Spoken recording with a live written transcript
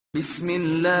بسم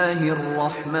الله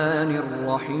الرحمن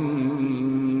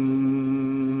الرحيم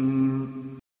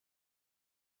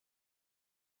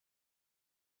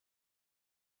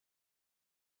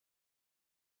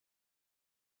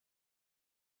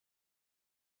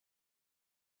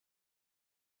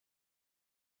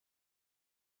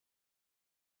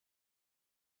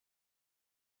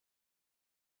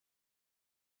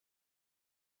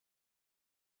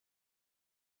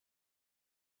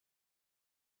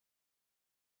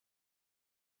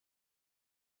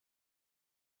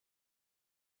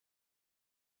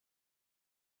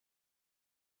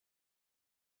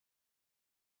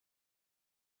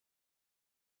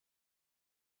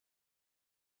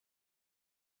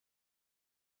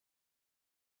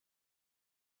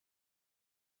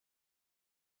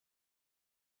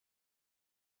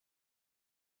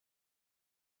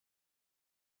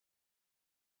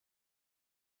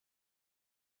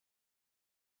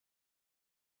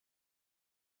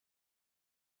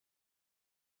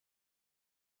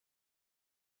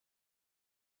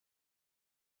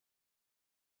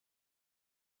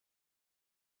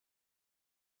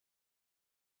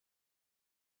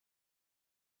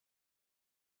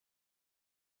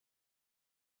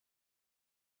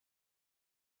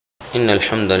إن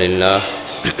الحمد لله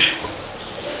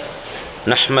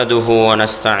نحمده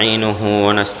ونستعينه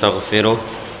ونستغفره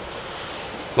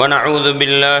ونعوذ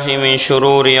بالله من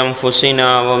شرور أنفسنا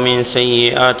ومن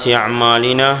سيئات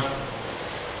أعمالنا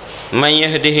من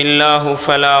يهده الله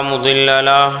فلا مضل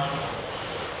له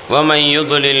ومن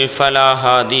يضلل فلا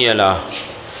هادي له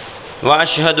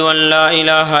وأشهد أن لا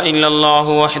إله إلا الله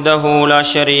وحده لا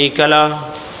شريك له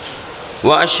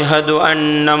وأشهد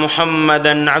أن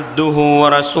محمدًا عبده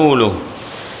ورسوله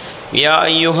يا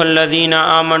أيها الذين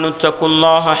آمنوا اتقوا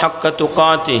الله حق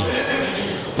تقاته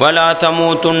ولا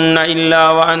تموتن إلا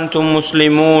وأنتم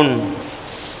مسلمون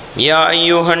يا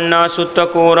أيها الناس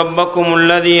اتقوا ربكم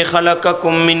الذي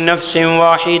خلقكم من نفس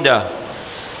واحدة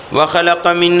وخلق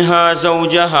منها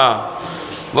زوجها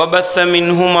وبث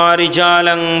منهما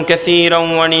رجالا كثيرا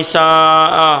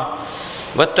ونساء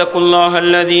واتقوا الله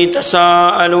الذي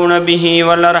تساءلون به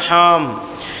والأرحام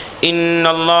إن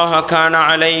الله كان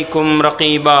عليكم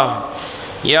رقيبا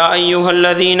يا أيها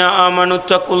الذين آمنوا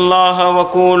اتقوا الله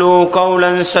وقولوا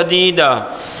قولا سديدا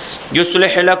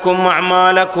يصلح لكم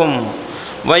أعمالكم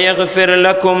ويغفر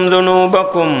لكم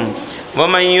ذنوبكم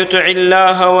ومن يطع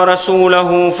الله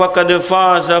ورسوله فقد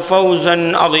فاز فوزا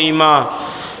عظيما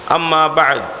أما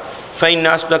بعد فإن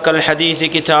أصدق الحديث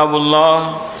كتاب الله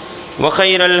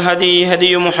وخير الهدي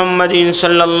هدي محمد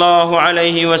صلى الله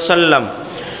عليه وسلم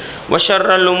وشر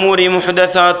الأمور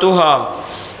محدثاتها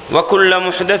وكل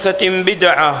محدثة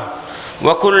بدعة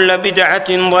وكل بدعة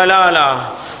ضلالة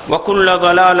وكل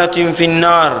ضلالة في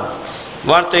النار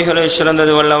வார்த்தைகளில்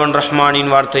சிறந்தது வல்லவன்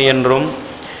ரஹ்மானின் வார்த்தை என்றும்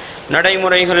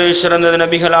நடைமுறைகளில் சிறந்தது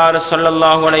நபிகளார்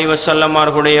ஸல்லல்லாஹு அலைஹி வஸல்லம்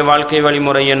அவர்களுடைய வாழ்க்கை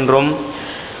வழிமுறை என்றும்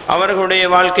அவர்களுடைய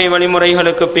வாழ்க்கை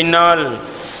வழிமுறைகளுக்கு பின்னால்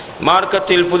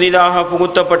மார்க்கத்தில் புதிதாக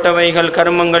புகுத்தப்பட்டவைகள்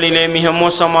கர்மங்களிலே மிக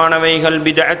மோசமானவைகள்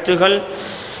பிதஅத்துகள்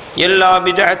எல்லா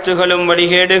பிதஅத்துகளும்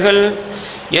வழிகேடுகள்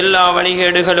எல்லா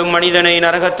வழிகேடுகளும் மனிதனை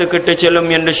நரகத்துக்கிட்டு செல்லும்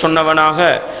என்று சொன்னவனாக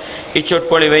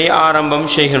இச்சொற்பொழிவை ஆரம்பம்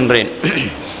செய்கின்றேன்.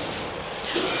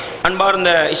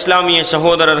 அன்பார்ந்த இஸ்லாமிய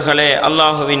சகோதரர்களே,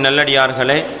 அல்லாஹுவின்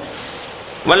நல்லடியார்களே,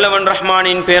 வல்லவன்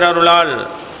ரஹ்மானின் பேரருளால்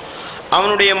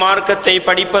அவனுடைய மார்க்கத்தை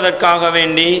படிப்பதற்காக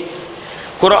வேண்டி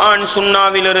குர்ஆன்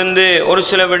சுன்னாவிலிருந்து ஒரு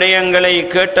சில விடயங்களை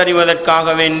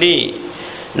கேட்டறிவதற்காக வேண்டி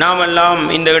நாமெல்லாம்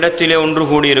இந்த இடத்திலே ஒன்று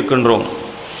கூடியிருக்கின்றோம்.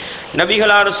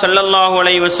 நபிகளார் ஸல்லல்லாஹு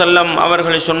அலைஹி வஸல்லம்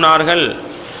அவர்கள் சொன்னார்கள்,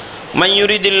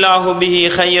 மய்யுரிதில்லாஹு பிஹி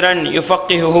கைரன்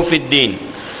யுஃபக்கிஹுஹு ஃபித்தீன்.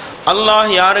 அல்லாஹ்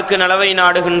யாருக்கு நலவை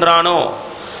நாடுகின்றானோ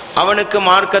அவனுக்கு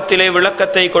மார்க்கத்திலே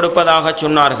விளக்கத்தை கொடுப்பதாக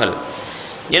சொன்னார்கள்.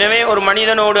 எனவே ஒரு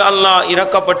மனிதனோடு அல்லாஹ்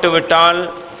இரக்கப்பட்டு விட்டால்,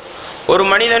 ஒரு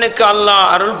மனிதனுக்கு அல்லாஹ்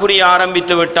அருள் புரிய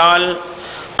ஆரம்பித்து விட்டால்,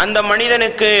 அந்த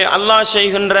மனிதனுக்கு அல்லாஹ்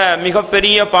செய்கின்ற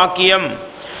மிகப்பெரிய பாக்கியம்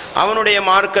அவனுடைய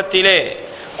மார்க்கத்திலே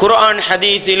குர்ஆன்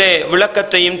ஹதீஸிலே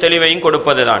விளக்கத்தையும் தெளிவையும்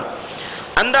கொடுப்பதுதான்.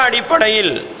 அந்த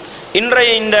அடிப்படையில்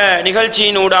இன்றைய இந்த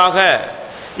நிகழ்ச்சியினூடாக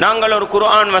நாங்கள் ஒரு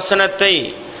குர்ஆன் வசனத்தை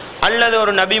அல்லது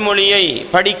ஒரு நபிமொழியை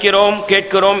படிக்கிறோம்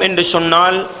கேட்கிறோம் என்று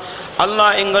சொன்னால்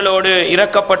அல்லாஹ் எங்களோடு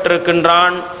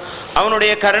இரக்கப்பட்டிருக்கின்றான்,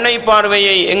 அவனுடைய கருணை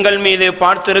பார்வையை எங்கள் மீது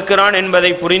பார்த்திருக்கிறான்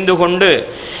என்பதை புரிந்து கொண்டு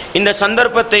இந்த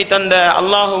சந்தர்ப்பத்தை தந்த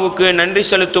அல்லாஹுவுக்கு நன்றி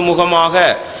செலுத்தும் முகமாக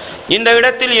இந்த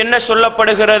இடத்தில் என்ன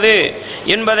சொல்லப்படுகிறது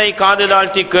என்பதை காது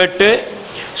தாழ்த்தி கேட்டு,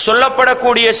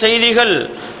 சொல்லப்படக்கூடிய செய்திகள்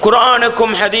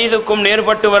குர்ஆனுக்கும் ஹதீஸுக்கும்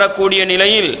நேர்பட்டு வரக்கூடிய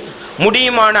நிலையில்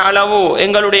முடியுமான அளவு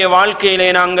எங்களுடைய வாழ்க்கையிலே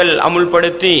நாங்கள்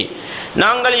அமுல்படுத்தி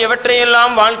நாங்கள்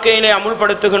எவற்றையெல்லாம் வாழ்க்கையிலே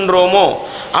அமுல்படுத்துகின்றோமோ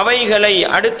அவைகளை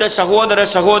அடுத்த சகோதர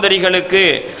சகோதரிகளுக்கு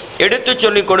எடுத்து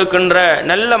சொல்லிக் கொடுக்கின்ற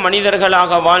நல்ல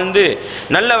மனிதர்களாக வாழ்ந்து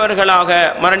நல்லவர்களாக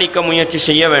மரணிக்க முயற்சி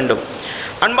செய்ய வேண்டும்.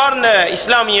 அன்பார்ந்த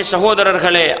இஸ்லாமிய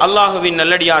சகோதரர்களே, அல்லாஹுவின்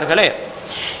நல்லடியார்களே,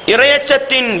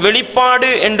 இறையச்சத்தின் வெளிப்பாடு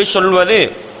என்று சொல்வது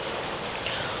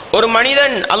ஒரு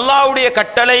மனிதன் அல்லாஹ்வுடைய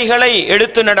கட்டளைகளை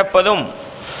எடுத்து நடப்பதும்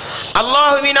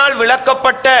அல்லாஹுவினால்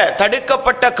விளக்கப்பட்ட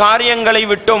தடுக்கப்பட்ட காரியங்களை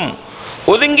விட்டும்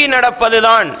ஒதுங்கி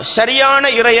நடப்பதுதான் சரியான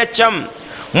இறையச்சம்,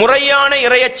 முறையான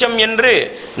இறையச்சம் என்று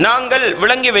நாங்கள்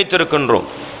விளங்கி வைத்திருக்கின்றோம்.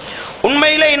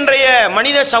 உண்மையிலே இன்றைய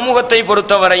மனித சமூகத்தை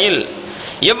பொறுத்தவரையில்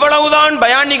எவ்வளவுதான்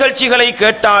பயான் நிகழ்ச்சிகளை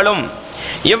கேட்டாலும்,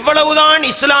 எவ்வளவுதான்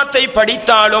இஸ்லாத்தை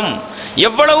படித்தாலும்,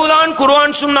 எவ்வளவுதான்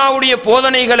குர்ஆன் சுன்னாவுடைய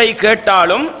போதனைகளை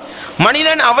கேட்டாலும்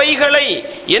மனிதன் அவைகளை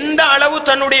எந்த அளவு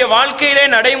தன்னுடைய வாழ்க்கையிலே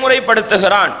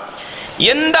நடைமுறைப்படுத்துகிறான்,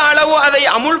 எந்த அளவு அதை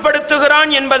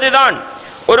அமுல்படுத்துகிறான் என்பதுதான்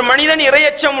ஒரு மனிதன்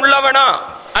இறையச்சம் உள்ளவனா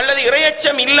அல்லது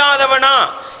இறையச்சம் இல்லாதவனா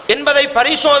என்பதை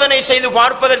பரிசோதனை செய்து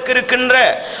பார்ப்பதற்கு இருக்கின்ற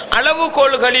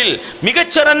அளவுகோல்களில்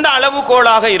மிகச்சிறந்த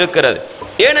அளவுகோலாக இருக்கிறது.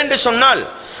 ஏனென்று சொன்னால்,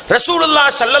 ரசூலுல்லாஹ்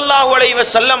ஸல்லல்லாஹு அலைஹி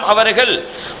வஸல்லம் அவர்கள்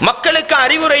மக்களுக்கு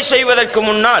அறிவுரை செய்வதற்கு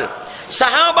முன்னால்,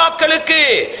 சஹாபாக்களுக்கு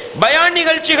பயான்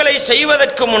நிகழ்ச்சிகளை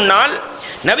செய்வதற்கு முன்னால்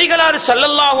நபிகளார்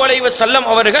ஸல்லல்லாஹு அலைஹி வஸல்லம்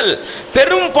அவர்கள்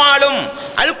பெரும்பாலும்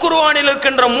அல் குர்ஆனில்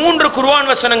இருக்கின்ற 3 குர்ஆன்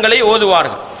வசனங்களை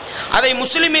ஓதுவார்கள். அதை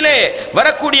முஸ்லிமிலே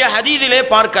வரக்கூடிய ஹதீதிலே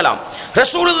பார்க்கலாம்.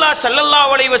 ரசூலுல்லாஹ் ஸல்லல்லாஹு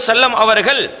அலைஹி வஸல்லம்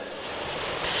அவர்கள்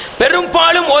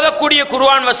பெரும்பாலும் ஓதக்கூடிய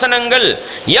குர்ஆன் வசனங்கள்,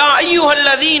 யா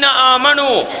அய்யுஹல்லதீன ஆமனு,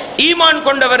 ஈமான்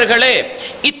கொண்டவர்களே,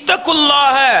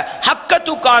 இத்தகுல்லாஹ ஹக்க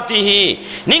துகாத்திஹி,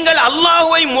 நீங்கள்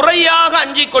அல்லாஹ்வை முறையாக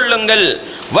அஞ்சிக் கொள்ளுங்கள்,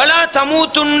 வலா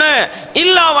தமூதுன்ன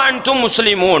இல்லா வஅன்தும்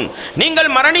முஸ்லிமூன், நீங்கள்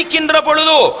மரணிக்கின்ற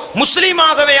பொழுது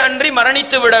முஸ்லிமாகவே அன்றி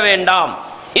மரணித்து விட வேண்டாம்.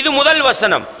 இது முதல்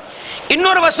வசனம்.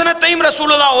 இன்னொரு வசனத்தையும்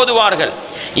ரசூலுல்லாஹ் ஓதுவார்கள்,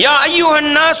 யா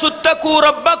அய்யுஹன் நாஸு தகு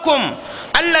ரப்பக்கும்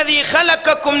அல்லதி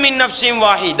ஹலக்கக்கும் மின் நஃப்ஸின்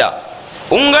வாஹிதா,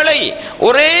 உங்களை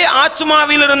ஒரே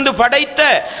ஆத்மாவிலிருந்து படைத்த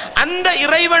அந்த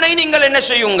இறைவனை நீங்கள் என்ன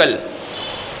செய்யுங்கள்,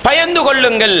 பயந்து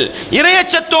கொள்ளுங்கள்,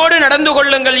 இறையச்சத்தோடு நடந்து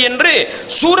கொள்ளுங்கள் என்று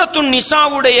சூரத்துன்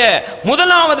நிசாவுடைய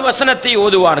முதலாவது வசனத்தை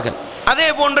ஓதுவார்கள். அதே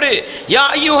போன்று யா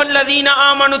அய்யுஹல்லதீன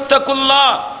ஆமனு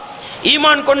தகுல்லாஹ்,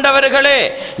 ஈமான் கொண்டவர்களே,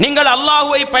 நீங்கள்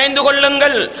அல்லாஹ்வை பயந்து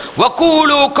கொள்ளுங்கள்,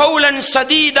 வகூலு கௌலன்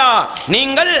சதீதா,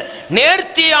 நீங்கள்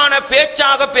நேர்த்தியான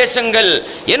பேச்சாக பேசுங்கள்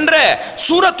என்ற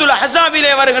சூரத்துல்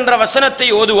அஹ்ஸாபிலே வருகின்ற வசனத்தை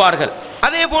ஓதுவார்கள்.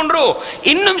 அதே போன்று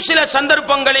இன்னும் சில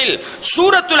சந்தர்ப்பங்களில்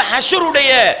சூரத்துல்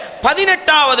ஹஷ்ருடைய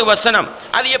 18வது வசனம்,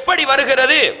 அது எப்படி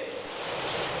வருகிறது?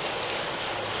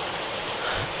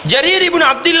 ஜரீர் இப்னு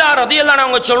அப்துல்லாஹ் ரலியல்லாஹு அன்ஹு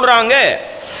அவங்க சொல்றாங்க,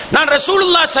 நான்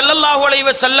ரசூலுல்லாஹ் ஸல்லல்லாஹு அலைஹி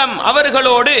வஸல்லம்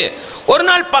அவர்களோடு ஒரு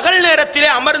நாள் பகல் நேரத்திலே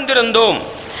அமர்ந்திருந்தோம்.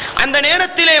 அந்த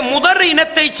நேரத்திலே முதர்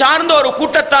இனத்தை சார்ந்த ஒரு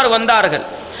கூட்டத்தார் வந்தார்கள்.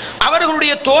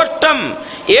 அவர்களுடைய தோற்றம்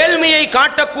ஏழ்மையை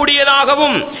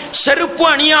காட்டக்கூடியதாகவும், செருப்பு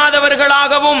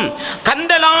அணியாதவர்களாகவும்,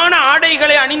 கந்தலான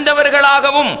ஆடைகளை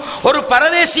அணிந்தவர்களாகவும், ஒரு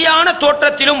பரதேசியான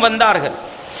தோற்றத்திலும் வந்தார்கள்.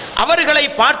 அவர்களை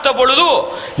பார்த்த பொழுது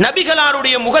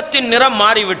நபிகளாருடைய முகத்தின் நிறம்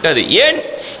மாறிவிட்டது. ஏன்?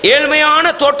 ஏழ்மையான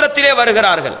தோற்றத்திலே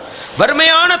வருகிறார்கள்,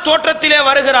 வறுமையான தோற்றத்திலே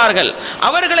வருகிறார்கள்.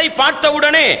 அவர்களை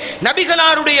பார்த்தவுடனே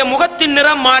நபிகளாருடைய முகத்தின்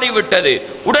நிறம் மாறிவிட்டது.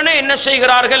 உடனே என்ன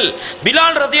செய்கிறார்கள்?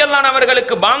 பிலால் ரலியல்லாஹு அன்ஹு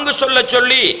அவர்களுக்கு பாங்கு சொல்ல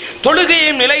சொல்லி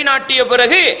தொழுகையை நிலைநாட்டிய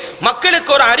பிறகு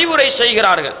மக்களுக்கு ஒரு அறிவுரை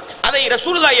செய்கிறார்கள். அதை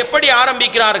ரசூலுல்லாஹ் எப்படி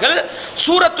ஆரம்பிக்கிறார்கள்?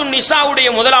 சூரத்துன் நிசாவுடைய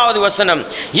முதலாவது வசனம்,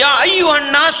 யா அய்யுஹன்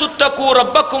நாஸு தகு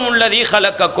ரப்பக்கும் அல்லதீ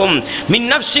ஹலக்கக்கும் மின்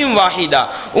நஃப்ஸின் வாஹிதா,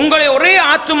 உங்களை ஒரே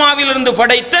ஆத்மாவிலிருந்து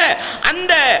படைத்த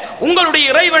அந்த உங்களுடைய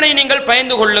இறைவனை நீங்கள்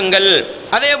பயந்து கொள்ளுங்கள்.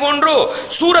 அதே போன்று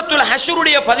சூரத்துல்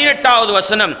ஹஷ்ருடைய 18வது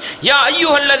வசனம், யா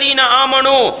அய்யுஹல்லதீன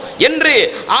ஆமனு என்று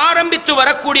ஆரம்பித்து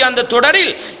வரக்கூடிய அந்த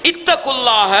தொடரில்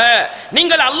இத்தகுல்லாஹ,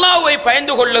 நீங்கள் அல்லாஹ்வை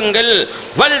பயந்து கொள்ளுங்கள்,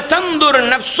 வல் தந்துர்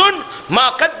நஃப்ஸுன் மா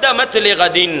கத்தமத்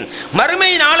லிகதின்,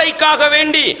 மறுமை நாளைக்காக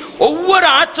வேண்டி ஒவ்வொரு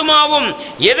ஆத்மாவும்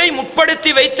எதை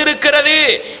முற்படுத்தி வைத்திருக்கிறது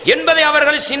என்பதை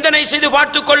அவர்கள் சிந்தனை செய்து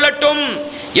பார்த்துக் கொள்ளட்டும்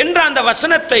என்ற அந்த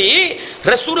வசனத்தை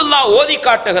ரசூலுல்லாஹ் ஓதி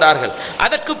காட்டுகிறார்கள்.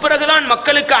 அதற்கு பிறகுதான்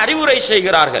மக்களுக்கு அறிவுரை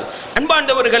செய்கிறார்கள்.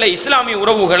 அன்பார்ந்தவர்களே, இஸ்லாமிய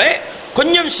உறவுகளே,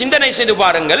 கொஞ்சம் சிந்தனை செய்து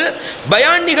பாருங்கள்.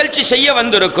 பயான் நிகழ்ச்சி செய்ய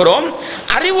வந்திருக்கிறோம்,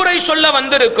 அறிவுரை சொல்ல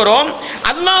வந்திருக்கிறோம்,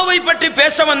 அல்லாஹ்வை பற்றி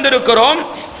பேச வந்திருக்கிறோம்.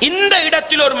 இந்த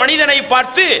இடத்தில் ஒரு மனிதனை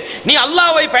பார்த்து நீ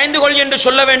அல்லாஹ்வை பயந்து கொள் என்று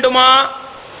சொல்ல வேண்டுமா?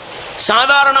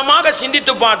 சாதாரணமாக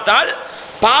சிந்தித்து பார்த்தால்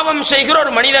பாவம் செய்கிற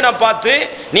ஒரு மனிதனை பார்த்து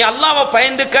நீ அல்லாஹ்வை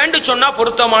பயந்துக்கன்னு சொன்னா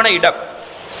பொருத்தமான இடம்.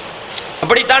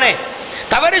 அப்படித்தானே?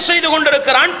 தவறு செய்து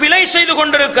கொண்டிருக்கிறான், பிழை செய்து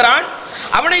கொண்டிருக்கிறான்,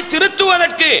 அவனை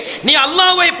திருத்துவதற்கு நீ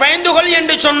அல்லாஹ்வை பயந்து கொள்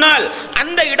என்று சொன்னால்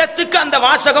அந்த இடத்துக்கு அந்த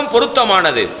வாசகம்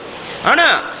பொருத்தமானது. ஆனா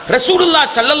ரசூலுல்லாஹ்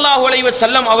ஸல்லல்லாஹு அலைஹி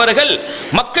வஸல்லம் அவர்கள்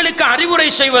மக்களுக்கு அறிவுரை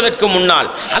செய்வதற்கு முன்னால்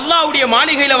அல்லாஹ்வுடைய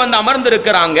மாளிகையில வந்து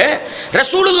அமர்ந்திருக்கிறாங்க.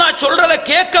 ரசூலுல்லாஹ் சொல்றத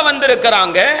கேட்க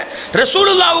வந்திருக்கிறாங்க.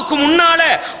 ரசூலுல்லாஹ்வுக்கு முன்னால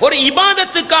ஒரு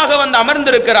இபாதத்துக்காக வந்து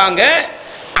அமர்ந்திருக்கிறாங்க.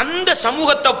 அந்த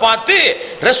சமூகத்தை பார்த்து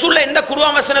ரசூலுல்லாஹ் எந்த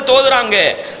குர்ஆன் வசனத்தை ஓதுறாங்க?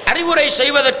 அறிவுரை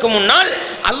செய்வதற்கு முன்னால்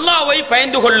அல்லாஹ்வை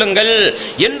பயந்து கொள்ளுங்கள்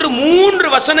என்று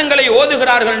 3 வசனங்களை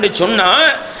ஓதுகிறார்கள் என்று சொன்னா,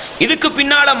 இதுக்கு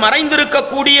பின்னால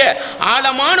மறைந்திருக்கக்கூடிய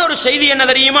ஆழமான ஒரு செய்தி என்ன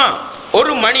தெரியுமா?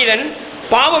 ஒரு மனிதன்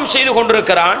பாவம் செய்து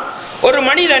கொண்டிருக்கிறான், ஒரு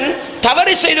மனிதன்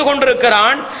தவறு செய்து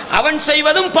கொண்டிருக்கிறான், அவன்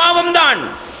செய்வதும் பாவம்தான்.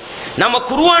 நம்ம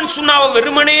குர்ஆன் சுன்னாவை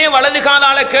வெறுமனே வலது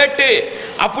காதால கேட்டு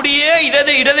அப்படியே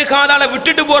இடது காதால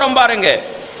விட்டுட்டு போறோம் பாருங்க.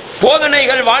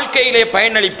 போதனைகள் வாழ்க்கையிலே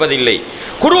பயனளிப்பதில்லை.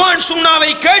 குர்ஆன் சுன்னாவை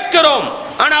கேட்கிறோம்,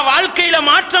 ஆனா வாழ்க்கையில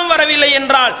மாற்றம் வரவில்லை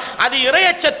என்றால் அது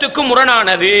இறையச்சத்துக்கு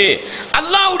முரணானது,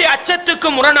 அல்லாஹ்வுடைய அச்சத்துக்கு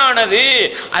முரணானது.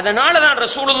 அதனால தான்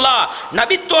ரசூலுல்லாஹ்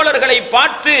நபித்தோழர்களை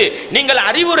பார்த்து நீங்கள்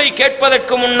அறிவுரை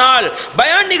கேட்பதற்கு முன்னால்,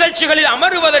 பயான் நிகழ்ச்சிகளில்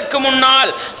அமருவதற்கு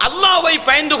முன்னால் அல்லாஹ்வை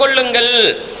பயந்து கொள்ளுங்கள்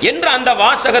என்ற அந்த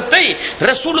வாசகத்தை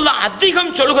ரசூலுல்லாஹ்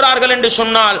அதிகம் சொல்கிறார்கள் என்று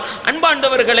சொன்னால்,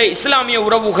 அன்பார்ந்தவர்களே, இஸ்லாமிய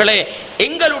உறவுகளே,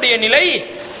 எங்களுடைய நிலை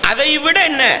அதைவிட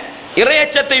என்ன,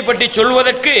 இறையச்சத்தை பற்றி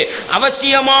சொல்வதற்கு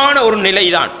அவசியமான ஒரு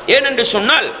நிலைதான். ஏனென்று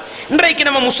சொன்னால், இன்றைக்கு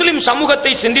நம்ம முஸ்லிம்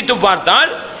சமூகத்தை சிந்தித்து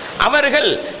பார்த்தால் அவர்கள்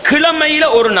கிழமையில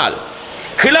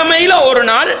ஒரு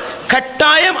நாள்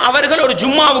கட்டாயம் அவர்கள் ஒரு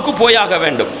ஜும்மாவுக்கு போயாக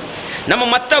வேண்டும். நம்ம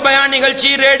மற்ற பயான் நிகழ்ச்சி,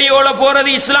 ரேடியோல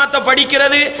போறது, இஸ்லாத்தை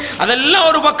படிக்கிறது அதெல்லாம்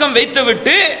ஒரு பக்கம்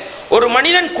வைத்துவிட்டு, ஒரு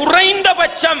மனிதன்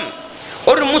குறைந்தபட்சம்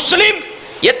ஒரு முஸ்லிம்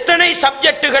எத்தனை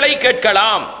சப்ஜெக்டுகளை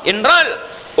கேட்கலாம் என்றால்,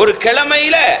 ஒரு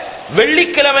கிழமையில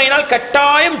வெள்ளிக்கிழமை நாள்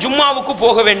கட்டாயம் ஜும்மாவுக்கு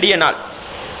போக வேண்டிய நாள்.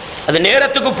 அது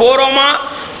நேரத்துக்கு போறோமா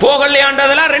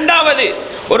போகலையான்றதெல்லாம் ரெண்டாவது.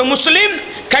 ஒரு முஸ்லிம்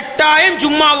கட்டாயம்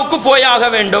ஜும்மாவுக்கு போயாக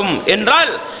வேண்டும்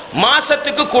என்றால்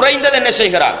மாசத்துக்கு குறைந்தது என்ன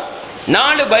செய்கிறார்?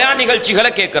 4 பயான்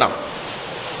நிகழ்ச்சிகளை கேட்கிறான்.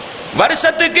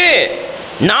 வருஷத்துக்கு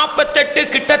 48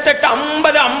 கிட்டத்தட்ட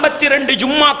 52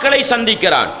 ஜும்மாக்களை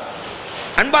சந்திக்கிறான்.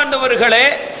 அன்பார்ந்தவர்களே,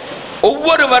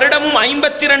 ஒவ்வொரு வருடமும்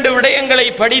 52 விடயங்களை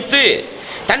படித்து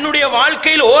தன்னுடைய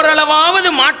வாழ்க்கையில் ஓரளவாவது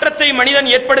மாற்றத்தை மனிதன்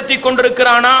ஏற்படுத்தி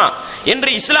கொண்டிருக்கிறானா என்று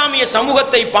இஸ்லாமிய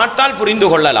சமூகத்தை பார்த்தால் புரிந்து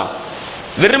கொள்ளலாம்.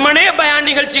 வெறுமனே பயான்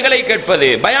நிகழ்ச்சிகளை கேட்பது,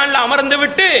 பயான்ல அமர்ந்து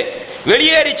விட்டு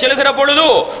வெளியேறி செல்கிற பொழுது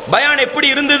பயான் எப்படி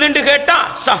இருந்தது என்று கேட்டா,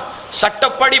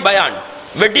 சட்டப்படி பயான்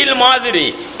வெட்டில் மாதிரி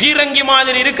பீரங்கி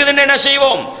மாதிரி இருக்குதுன்னு என்ன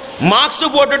செய்வோம்? மார்க்ஸ்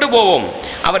போட்டுட்டு போவோம்.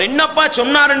 அவர் என்னப்பா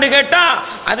சொன்னார் என்று கேட்டா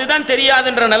அதுதான்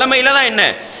தெரியாதுன்ற நிலைமையில தான் என்ன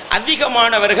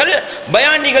அதிகமானவர்கள்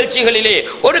பயான் நிகழ்ச்சிகளிலே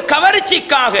ஒரு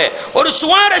கவர்ச்சிக்காக, ஒரு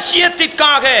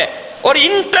சுவாரஸ்யத்திற்காக, ஒரு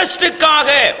இன்ட்ரெஸ்டுக்காக,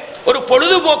 ஒரு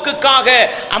பொழுதுபோக்குக்காக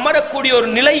அமரக்கூடிய ஒரு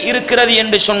நிலை இருக்கிறது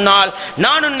என்று சொன்னால்,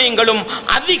 நானும் நீங்களும்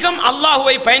அதிகம்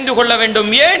அல்லாஹுவை பயந்து கொள்ள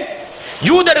வேண்டும். ஏன்?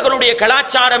 யூதர்களுடைய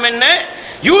கலாச்சாரம் என்ன,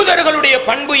 யூதர்களுடைய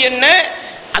பண்பு என்ன?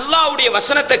 அல்லாஹ்வுடைய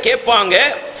வசனத்தை கேட்பாங்க,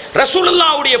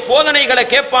 ரசூலுல்லாஹ்வுடைய போதனைகளை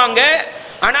கேட்பாங்க,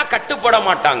 ஆனா கட்டுப்பட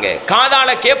மாட்டாங்க. காதால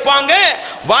கேட்பாங்க,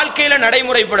 வாழ்க்கையில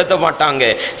நடைமுறைப்படுத்த மாட்டாங்க.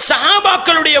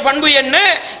 சஹாபாக்களுடைய பண்பு என்ன?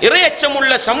 இறையச்சம்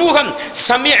உள்ள சமூகம்.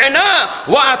 சமிஅனா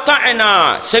வ அத்தஅனா,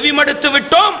 செவிமடுத்து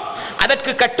விட்டோம்,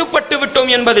 அதற்கு கட்டுப்பட்டு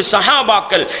விட்டோம் என்பது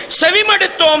சஹாபாக்கள்.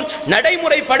 செவிமடுத்தோம்,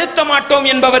 நடைமுறைப்படுத்த மாட்டோம்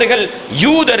என்பவர்கள்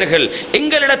யூதர்கள்.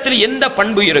 எங்களிடத்தில் எந்த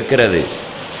பண்பு இருக்கிறது?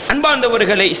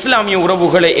 அன்பார்ந்தவர்களே, இஸ்லாமிய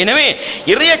உறவுகளே, எனவே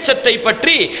இறையச்சத்தை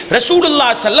பற்றி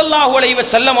ரசூலுல்லாஹ் ஸல்லல்லாஹு அலைஹி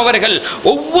வஸல்லம் அவர்கள்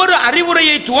ஒவ்வொரு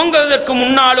அறிவுரையை துவங்குவதற்கு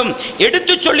முன்னாலும்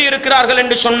எடுத்து சொல்லி இருக்கிறார்கள்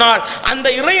என்று சொன்னால், அந்த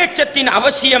இறையச்சத்தின்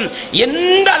அவசியம்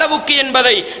எந்த அளவுக்கு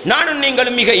என்பதை நானும்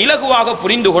நீங்களும் மிக இலகுவாக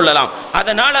புரிந்து கொள்ளலாம்.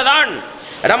 அதனாலதான்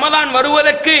ரமதான்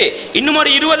வருவதற்கு இன்னும்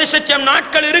ஒரு 20 லட்சம்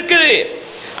நாட்கள் இருக்குது.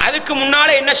 அதுக்கு முன்னால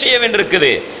என்ன செய்ய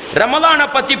வேண்டியிருக்குது? ரமதானை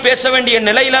பத்தி பேச வேண்டிய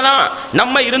நிலையில தான்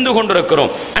நம்ம இருந்து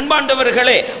கொண்டிருக்கிறோம்.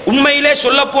 அன்பாண்டவர்களே, உண்மையிலே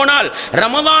சொல்ல போனால்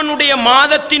ரமதானுடைய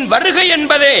மாதத்தின் வருகை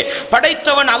என்பதே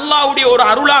படைத்தவன் அல்லாஹ்வுடைய ஒரு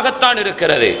அருளாகத்தான்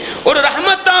இருக்கிறது, ஒரு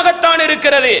ரஹ்மத்தாகத்தான்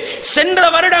இருக்கிறது. சென்ற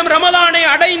வருடம் ரமதானை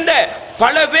அடைந்த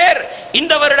பல பேர்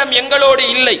இந்த வருடம் எங்களோடு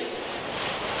இல்லை,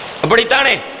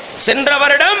 அப்படித்தானே? சென்ற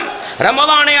வருடம்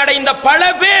ரமதானை அடைந்த பல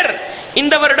பேர்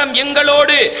இந்த வருடம்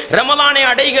எங்களோடு ரமதானை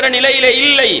அடைகிற நிலையிலே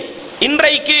இல்லை.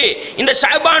 இன்றைக்கு இந்த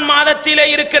ஷஅபான் மாதத்திலே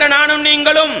இருக்கிற நானும்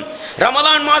நீங்களும்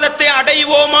ரமதான் மாதத்தை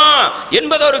அடைவோமா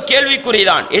என்பது ஒரு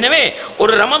கேள்விக்குறிதான். எனவே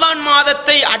ஒரு ரமதான்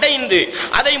மாதத்தை அடைந்து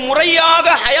அதை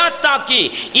முறையாக ஹயாத்தாக்கி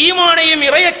ஈமானையும்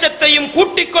இறையச்சத்தையும்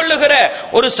கூட்டிக் கொள்ளுகிற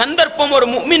ஒரு சந்தர்ப்பம் ஒரு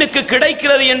முஃமினுக்கு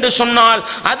கிடைக்கிறது என்று சொன்னால்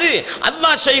அது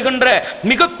அல்லாஹ் செய்கின்ற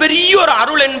மிகப்பெரிய ஒரு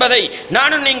அருள் என்பதை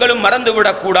நானும் நீங்களும்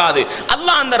மறந்துவிடக் கூடாது.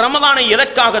 அல்லாஹ் அந்த ரமதானை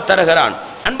எதற்காக தருகிறான்?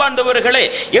 அன்பார்ந்தவர்களே,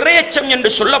 இறையச்சம் என்று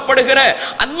சொல்லப்படுகிற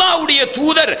அல்லாஹ்வுடைய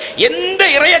தூதர் எந்த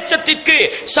இறையச்சத்திற்கு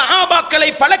சஹாபாக்களை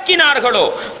பழக்கினார்களோ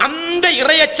அந்த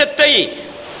இறையச்சத்தை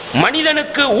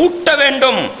மனிதனுக்கு ஊட்ட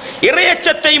வேண்டும்,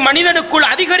 இறையச்சத்தை மனிதனுக்குள்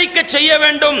அதிகரிக்க செய்ய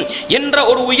வேண்டும் என்ற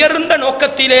ஒரு உயர்ந்த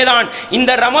நோக்கத்திலேதான்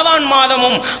இந்த ரமதான்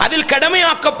மாதமும் அதில்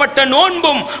கடமையாக்கப்பட்ட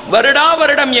நோன்பும் வருடா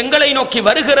வருடம் எங்களை நோக்கி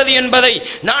வருகிறது என்பதை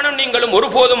நானும் நீங்களும்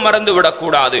ஒருபோதும்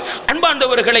மறந்துவிடக்கூடாது.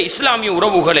 அன்பார்ந்தவர்களே, இஸ்லாமிய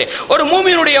உறவுகளே, ஒரு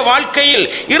மூமினுடைய வாழ்க்கையில்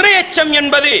இறையச்சம்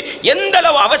என்பது எந்த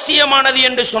அளவு அவசியமானது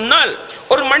என்று சொன்னால்,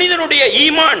 ஒரு மனிதனுடைய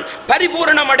ஈமான்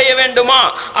பரிபூரணம் அடைய வேண்டுமா,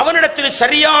 அவனிடத்தில்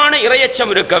சரியான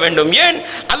இறையச்சம் இருக்க வேண்டும். ஏன்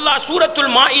அல்லாஹ்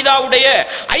சூரத்துல் மாஇதாவுடைய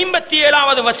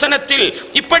 57வது வசனத்தில்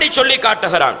இப்படி சொல்லி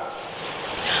காட்டுகிறான்,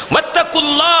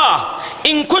 வத்தகுல்லாஹ்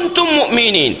இன் குன்தும்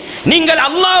முஃமினீன், நீங்கள்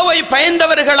அல்லாஹ்வை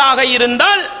பயந்தவர்களாக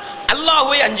இருந்தால்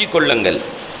அல்லாஹ்வை அஞ்சிக் கொள்ளுங்கள்.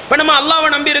 இப்ப நம்ம அல்லாஹ்வை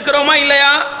நம்பி இருக்கிறோமா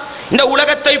இல்லையா? இந்த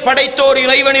உலகத்தை படைத்தோர்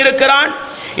இறைவன் இருக்கிறான்,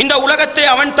 இந்த உலகத்தை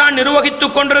அவன் தான்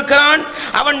நிர்வகித்துக் கொண்டிருக்கிறான்,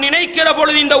 அவன் நினைக்கிற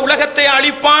பொழுது இந்த உலகத்தை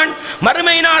அழிப்பான்,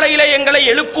 மறுமை நாளையிலே எங்களை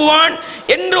எழுப்புவான்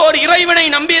என்று ஒரு இறைவனை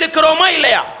நம்பி இருக்கிறோமா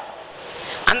இல்லையா?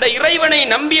 அந்த இறைவனை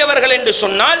நம்பியவர்கள் என்று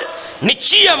சொன்னால்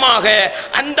நிச்சயமாக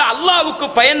அந்த அல்லாஹ்வுக்கு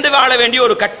பயந்து வாழ வேண்டிய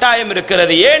ஒரு கட்டாயம்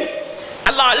இருக்கிறது. ஏன்?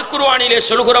 அல்லாஹ் அல் குர்ஆனிலே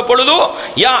சொல்கிற பொழுது,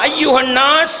 யா அய்யுஹன்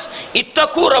நாஸ்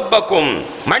இத்தகு ரப்பக்கும்,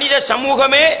 மனித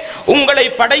சமூகமே உங்களை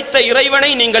படைத்த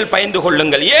இறைவனை நீங்கள் பயந்து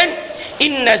கொள்ளுங்கள். ஏன்?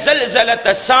 இன்ன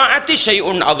ஸல்ஸலத ஸாஅத்தி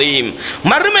ஷைஉன் அதீம்,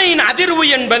 மர்மையின் அதிர்வு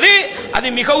என்பது அது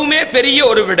மிகவும் பெரிய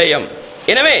ஒரு விடயம்.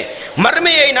 எனவே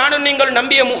மர்மையை நானும் நீங்கள்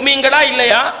நம்பிய முஃமின்களா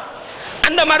இல்லையா?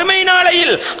 அந்த மர்மை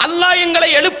நாளையில் அல்லாஹ் எங்களை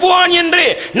எழுப்புவான் என்று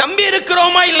நம்பி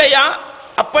இருக்கிறோமா இல்லையா?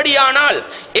 அப்படியானால்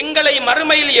எங்களை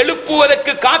மறுமையில்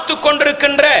எழுப்புவதற்கு காத்து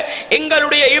கொண்டிருக்கின்ற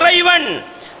எங்களுடைய இறைவன்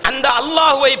அந்த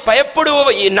அல்லாஹ்வை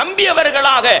பயப்படுவதை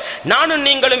நம்பியவர்களாக நானும்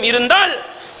நீங்களும் இருந்தால்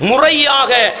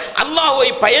முறையாக அல்லாஹ்வை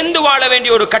பயந்து வாழ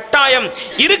வேண்டிய ஒரு கட்டாயம்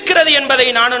இருக்கிறது என்பதை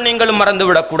நானும் நீங்களும்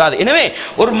மறந்துவிடக் கூடாது. எனவே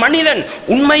ஒரு மனிதன்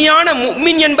உண்மையான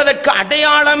முஃமின் என்பதற்கு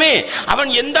அடையாளமே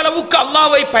அவன் எந்த அளவுக்கு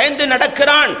அல்லாஹ்வை பயந்து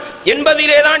நடக்கிறான்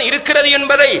என்பதிலேதான் இருக்கிறது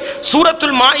என்பதை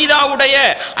சூரத்துல் மாஇதாவுடைய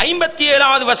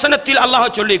 57வது வசனத்தில்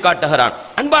அல்லாஹ் சொல்லி காட்டுகிறான்.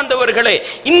 அன்பார்ந்தவர்களே,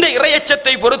 இந்த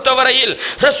இறையச்சத்தை பொறுத்தவரையில்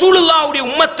ரசூலுல்லாஹ்வுடைய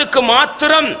உம்மத்துக்கு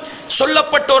மாத்திரம்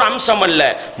சொல்லப்பட்ட ஒரு அம்சம் அல்ல,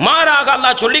 மாறாக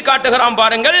அல்லாஹ் சொல்லி காட்டுகிறான்.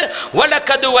 பாருங்கள்,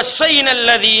 வலகது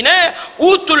வஸ்ஸைனல்லதீன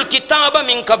ஊத்துல் கிதாப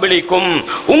மின் கப்லிக்கும்,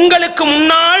 உங்களுக்கு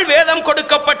முன்னால் வேதம்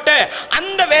கொடுக்கப்பட்ட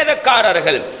அந்த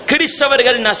வேதக்காரர்கள்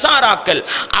கிறிஸ்தவர்கள் நசாராக்கள்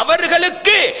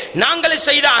அவர்களுக்கு நாங்கள்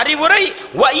செய்த அறிவுரை,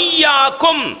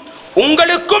 வய்யாக்கும்,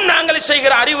 உங்களுக்கும் நாங்கள்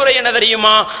செய்கிற அறிவுரை என்ன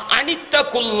தெரியுமா?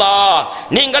 அனித்தகுல்லா,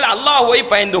 நீங்கள் அல்லாஹ்வை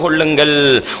பயந்து கொள்ளுங்கள்.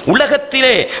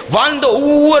 உலகத்திலே வாழ்ந்த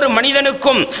ஒவ்வொரு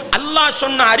மனிதனுக்கும் அல்லாஹ்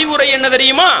சொன்ன அறிவுரை என்ன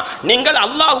தெரியுமா? நீங்கள்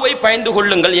அல்லாஹ்வை பயந்து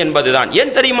கொள்ளுங்கள் என்பதுதான்.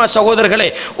 ஏன் தெரியுமா சகோதரர்களே,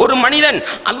 ஒரு மனிதன்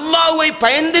அல்லாஹ்வை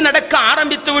பயந்து நடக்க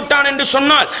ஆரம்பித்து விட்டான் என்று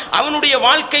சொன்னால் அவனுடைய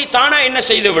வாழ்க்கை தானா என்ன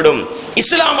செய்துவிடும்?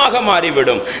 இஸ்லாமாக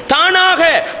மாறிவிடும். தானாக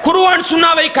குர்ஆன்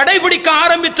சுன்னாவை கடைபிடிக்க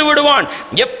ஆரம்பித்து விடுவான்.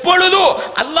 எப்பொழுதோ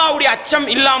அல்லாஹ்வுடைய அச்சம்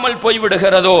இல்லாமல்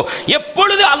போய்விடுகிறதோ,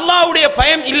 எப்பொழுது அல்லாஹ்வுடைய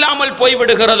பயம் இல்லாமல்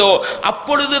போய்விடுகிறதோ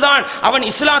அப்பொழுதுதான் அவன்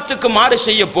இஸ்லாத்துக்கு மாறு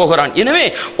செய்ய போகிறான். எனவே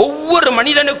ஒவ்வொரு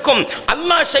மனிதனுக்கும்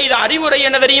அல்லாஹ் செய்த அறிவுரை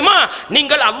என்ன தெரியுமா?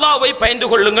 நீங்கள் அல்லாஹ்வை பயந்து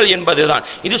கொள்ளுங்கள் என்பதுதான்.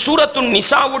 இது சூரத்துன்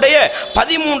நிசாவுடைய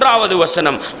 13வது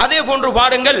வசனம். அதே போன்று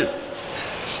பாருங்கள்,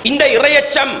 இந்த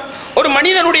இறையச்சம் ஒரு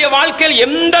மனிதனுடைய வாழ்க்கையில்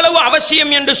எந்த அளவு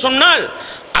அவசியம் என்று சொன்னால்,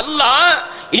 அல்லாஹ்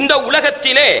இந்த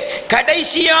உலகத்திலே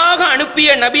கடைசியாக அனுப்பிய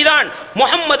நபிதான்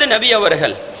முஹம்மது நபி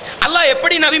அவர்கள். அல்லாஹ்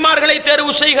எப்படி நபிமார்களை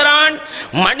தேர்வு செய்கிறான்?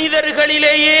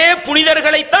 மனிதர்களிலேயே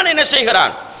புனிதர்களைத்தான் என்ன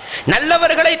செய்கிறான்?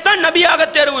 நல்லவர்களைத்தான் நபியாக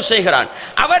தேர்வு செய்கிறான்.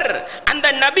 அவர் அந்த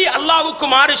நபி அல்லாஹ்வுக்கு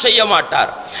மாறு செய்ய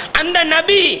மாட்டார். அந்த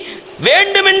நபி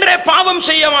வேண்டுமென்றே பாவம்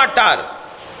செய்ய மாட்டார்.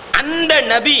 அந்த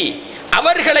நபி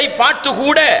அவர்களை பார்த்து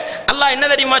கூட அல்லாஹ் என்ன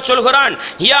தெரியுமா சொல்கிறான்?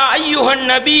 யா அய்யுஹன்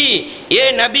நபி, ஏ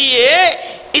நபியே,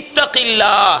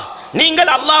 இத்தகில்லாஹ், நீங்கள்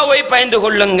அல்லாஹ்வை பயந்து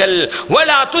கொள்ளுங்கள்.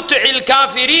 வலா துத்இல்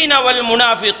காஃபிரீன வல்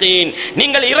முனாஃபிகீன்,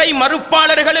 நீங்கள் இறை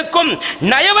மறுப்பாளர்களுக்கும்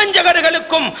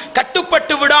நயவஞ்சகர்களுக்கும்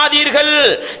கட்டுப்பட்டு விடாதீர்கள்,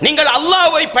 நீங்கள்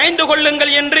அல்லாஹ்வை பயந்து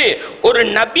கொள்ளுங்கள் என்று ஒரு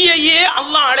நபியையே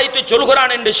அல்லாஹ் அழைத்து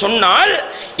சொல்கிறான் என்று சொன்னால்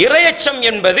இறையச்சம்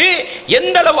என்பது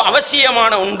எந்த அளவு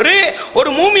அவசியமான ஒன்று, ஒரு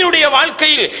மூமினுடைய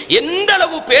வாழ்க்கையில் எந்த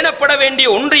அளவு பேணப்பட வேண்டிய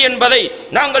ஒன்று என்பதை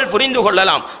நாங்கள் புரிந்து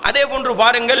கொள்ளலாம். அதே போன்று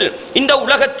பாருங்கள், இந்த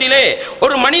உலகத்திலே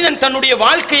ஒரு மனிதன் தன்னுடைய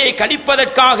வாழ்க்கையை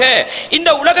கழிப்பதற்காக, இந்த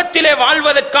உலகத்திலே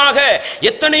வாழ்வதற்காக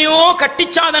எத்தனையோ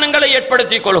கட்டிச்சாதனங்களை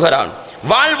ஏற்படுத்திக் கொள்கிறான்.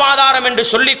 வாழ்வாதாரம் என்று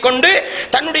சொல்லிக்கொண்டு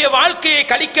தன்னுடைய வாழ்க்கையை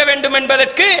கழிக்க வேண்டும்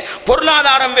என்பதற்கு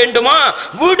பொருளாதாரம் வேண்டுமா,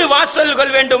 வீடு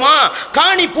வாசல்கள் வேண்டுமா,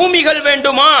 காணி பூமிகள்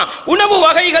வேண்டுமா, உணவு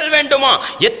வகைகள் வேண்டுமா,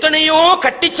 எத்தனையோ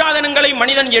கட்டிச்சாதனங்களை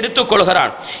மனிதன் எடுத்துக்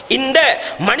கொள்கிறான். இந்த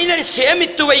மனிதன்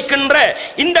சேமித்து வைக்கின்ற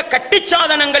இந்த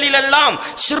கட்டிச்சாதனங்களில் எல்லாம்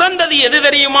சிறந்தது எது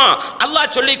தெரியுமா?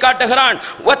 அல்லாஹ் சொல்லி காட்டுகிறான்,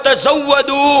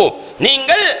 வத்தஸவ்வது,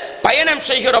 நீங்கள் பயணம்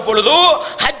செய்கிற பொழுது,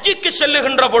 ஹஜ்ஜுக்கு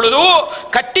செல்லுகின்ற பொழுது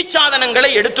கட்டிச்சாதனங்களை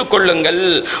எடுத்துக்கொள்ளுங்கள்.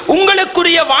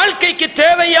 உங்களுக்குரிய வாழ்க்கைக்கு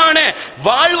தேவையான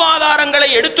வாழ்வாதாரங்களை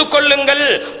எடுத்துக்கொள்ளுங்கள்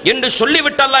என்று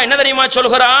சொல்லிவிட்டு அல்லாஹ் என்ன தெரியுமா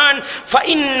சொல்கிறான்?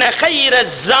 ஃபஇன்ன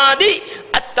கைரஸ்ஸாதி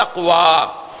அத்தக்வா.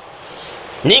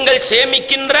 நீங்கள்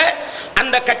சேமிக்கின்ற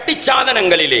அந்த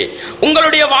கட்டிச்சாதனங்களிலே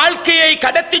உங்களுடைய வாழ்க்கையை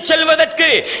கடத்தி செல்வதற்கு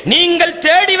நீங்கள்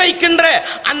தேடி வைக்கின்ற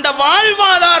அந்த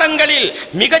வாழ்வாதாரங்களில்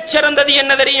மிகச்சிறந்தது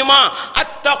என்ன தெரியுமா?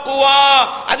 அத்தக்வா,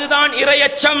 அதுதான்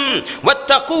இறையச்சம்.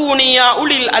 வத்தகூனியா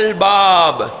உலில்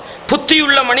அல்பாப்,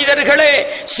 புத்தியுள்ள மனிதர்களே,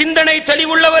 சிந்தனை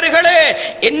தெளிவுள்ளவர்களே,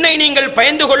 என்னை நீங்கள்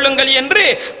பயந்து கொள்ளுங்கள் என்று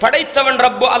படைத்தவன்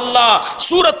ரப்பு அல்லாஹ்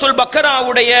சூரத்துல்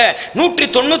பக்கராவுடைய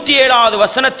 197வது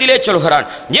வசனத்திலே சொல்கிறான்.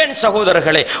 ஏன்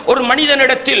சகோதரர்களே, ஒரு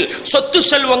மனிதனிடத்தில் சொத்து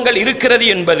செல்வங்கள் இருக்கிறது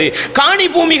என்பது, காணி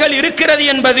பூமிகள் இருக்கிறது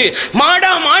என்பது,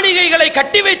 மாடா மாளிகைகளை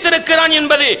கட்டி வைத்திருக்கிறான்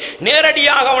என்பது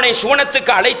நேரடியாக அவனை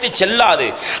சுவனத்துக்கு அழைத்து செல்லாது.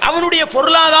 அவனுடைய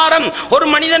பொருளாதாரம் ஒரு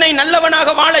மனிதனை நல்லவனாக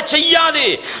வாழ செய்யாது.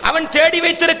 அவன் தேடி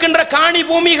வைத்திருக்கின்ற காணி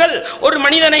பூமிகள் ஒரு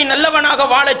மனிதனை நல்லவனாக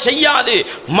வாழ செய்யாது.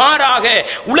 மாறாக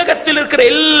உலகத்தில் இருக்கிற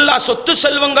எல்லா சொத்து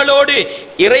செல்வங்களோடு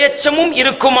இறையச்சமும்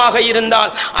இருக்குமாக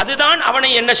இருந்தால் அதுதான் அவனை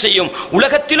என்ன செய்யும்?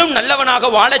 உலகத்திலும் நல்லவனாக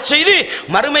வாழ செய்து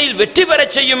மறுமையில் வெற்றி பெற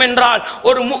செய்யும் என்றால்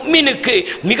ஒரு முஃமினுக்கு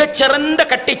மிகச்சிறந்த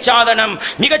கட்டிச்சாதனம்,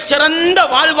 மிகச்சிறந்த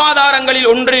வாழ்வாதாரங்களில்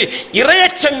ஒன்று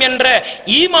இறையச்சம் என்ற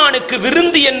ஈமானுக்கு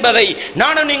விருந்து என்பதை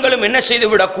நானும் நீங்களும் என்ன செய்து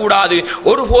விடக்கூடாது,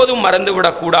 ஒருபோதும்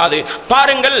மறந்துவிடக் கூடாது.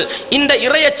 பாருங்கள், இந்த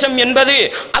இறையச்சம் என்பது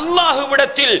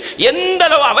அல்லாஹ்விடத்தில் எந்த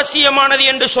அளவு அவசியமானது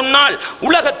என்று சொன்னால்,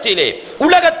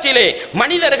 உலகத்திலே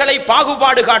மனிதர்களை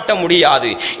பாகுபாடு காட்ட முடியாது,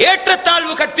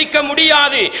 ஏற்றத்தாழ்வு கற்பிக்க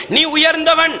முடியாது. நீ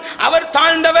உயர்ந்தவன், அவர்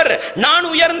தாழ்ந்தவர், நான்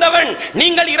உயர்ந்தவன்,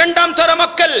 நீங்கள் இரண்டாம் தர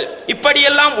மக்கள்,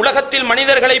 இப்படியெல்லாம் உலகத்தில்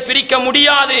மனிதர்களை பிரிக்க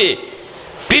முடியாது.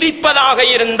 பிரிப்பதாக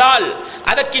இருந்தால்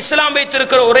அதற்கு இஸ்லாம்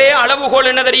வைத்திருக்கிற ஒரே அளவுகோல்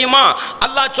என்ன தெரியுமா?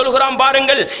 அல்லாஹ் சொல்கிறான்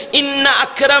பாருங்கள், இன்ன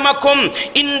அக்ரமக்கும்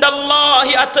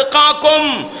இந்தல்லாஹி அத்காக்கும்,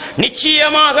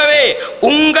 நிச்சயமாகவே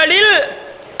உங்களில்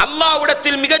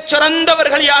அல்லாஹ்விடத்தில் மிகச்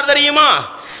சிறந்தவர்கள் யார் தெரியுமா?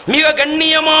 மிக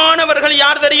கண்ணியமானவர்கள்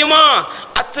யார் தெரியுமா?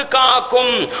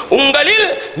 அத்காக்கும், உங்களில்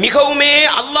மிகவுமே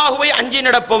அல்லாஹ்வை அஞ்சி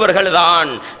நடப்பவர்கள்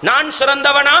தான். நான்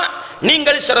சிறந்தவனா,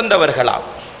 நீங்கள் சிறந்தவர்களா?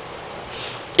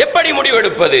 எப்படி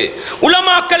முடிவெடுப்பது?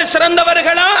 உலமாக்கள்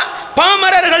சிறந்தவர்களா,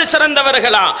 பாமரர்கள்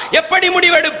சிறந்தவர்களா? எப்படி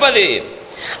முடிவெடுப்பது?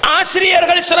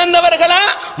 ஆசிரியர்கள் சிறந்தவர்களா,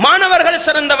 மாணவர்கள்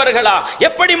சிறந்தவர்களா?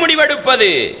 எப்படி முடிவெடுப்பது?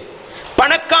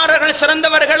 பணக்காரர்கள்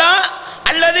சிறந்தவர்களா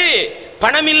அல்லது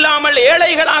பணமில்லாமல்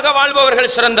ஏழைகளாக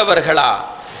வாழ்பவர்கள் சிறந்தவர்களா?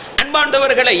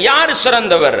 அன்பாண்டவர்களை, யார்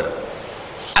சிறந்தவர்?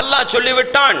 அல்லாஹ்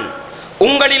சொல்லிவிட்டான்,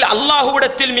 உங்களில்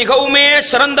அல்லாஹ்விடத்தில் மிகவுமே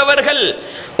சிறந்தவர்கள்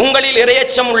உங்களில்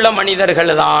இறையச்சம் உள்ள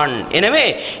மனிதர்கள் தான். எனவே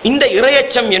இந்த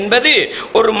இறையச்சம் என்பது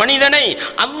ஒரு மனிதனை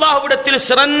அல்லாஹ்விடத்தில்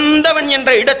சிறந்தவன்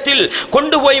என்ற இடத்தில்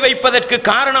கொண்டு போய் வைப்பதற்கு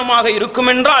காரணமாக இருக்கும்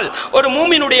என்றால், ஒரு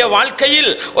மூமினுடைய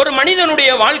வாழ்க்கையில், ஒரு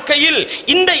மனிதனுடைய வாழ்க்கையில்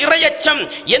இந்த இறையச்சம்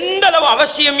எந்த அளவு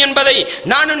அவசியம் என்பதை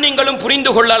நானும் நீங்களும்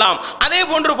புரிந்து கொள்ளலாம். அதே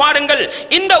போன்று பாருங்கள்,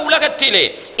 இந்த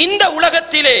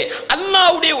உலகத்திலே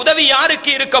அல்லாஹ்வுடைய உதவி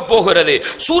யாருக்கு இருக்க போகிறது?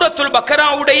 சூரத்துல்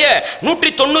பக்கராவுடைய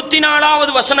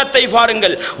 194வது வசனத்தை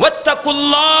பாருங்கள்.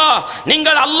 வத்தகுல்லாஹ்,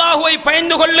 நீங்கள் அல்லாஹ்வை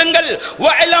பயந்து கொள்ளுங்கள்.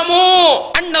 வஅலமு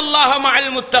அன்னல்லாஹ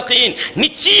மஅல் முத்தகீன்,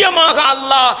 நிச்சயமாக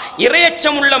அல்லாஹ்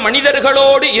இறையச்சம் உள்ள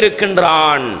மனிதர்களோடு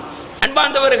இருக்கின்றான்.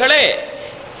 அன்பார்ந்தவர்களே,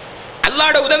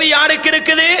 அல்லாஹ்வுடைய உதவி யாருக்கு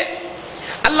இருக்குது?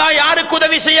 அல்லாஹ் யாருக்கு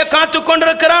உதவி செய்ய காத்துக்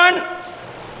கொண்டிருக்கிறான்?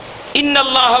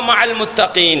 இன்னல்லாஹ மஅல்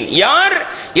முத்தகீன், யார்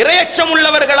இறையச்சம்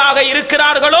உள்ளவர்களாக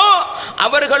இருக்கிறார்களோ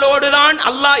அவர்களோடுதான்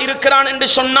அல்லாஹ் இருக்கிறான் என்று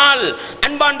சொன்னால்,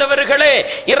 அன்பாண்டவர்களே,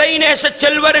 இறைநேச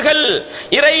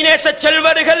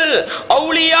செல்வர்கள்,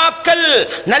 அவுலியாக்கள்,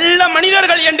 நல்ல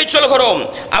மனிதர்கள் என்று சொல்கிறோம்.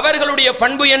 அவர்களுடைய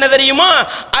பண்பு என்ன தெரியுமா?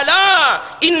 அலா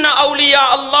இன்ன அவுலியா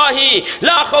அல்லாஹி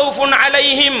லா கௌஃபுன்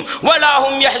அலைஹிம் வலா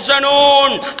ஹும்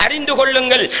யஹ்ஸனூன், அறிந்து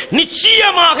கொள்ளுங்கள்,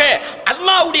 நிச்சயமாக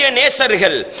அல்லாஹ்வுடைய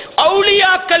நேசர்கள்,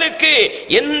 அவுலியாக்களுக்கு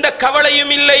எந்த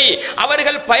கவலையும் இல்லை,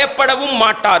 அவர்கள் பயப்படவும்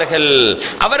மாட்டார்கள்.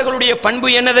 அவர்களுடைய பண்பு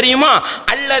என்ன தெரியுமா?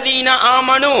 அல்லதீன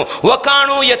ஆமனு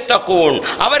வகானு யத்தகூன்,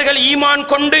 அவர்கள் ஈமான்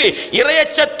கொண்டு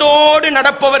இறையச்சத்தோடு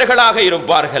நடப்பவர்களாக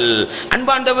இருப்பார்கள்.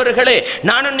 அன்பார்ந்தவர்களே,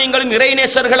 நானும் நீங்களும்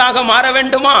இறைநேசர்களாக மாற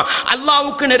வேண்டுமா?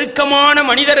 அல்லாஹ்வுக்கு நெருக்கமான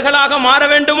மனிதர்களாக மாற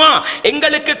வேண்டுமா?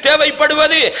 எங்களுக்கு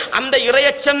தேவைப்படுவது அந்த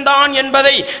இறையச்சம்தான்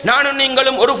என்பதை நானும்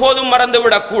நீங்களும் ஒருபோதும்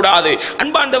மறந்துவிடக் கூடாது.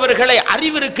 அன்பார்ந்தவர்களே,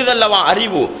 அறிவு இருக்குதல்லவா,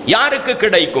 அறிவு யாருக்கு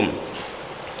கிடைக்கும்?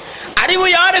 அறிவு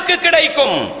யாருக்கு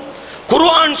கிடைக்கும்?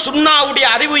 குர்ஆன் சுன்னாவுடைய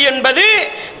அறிவு என்பது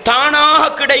தானாக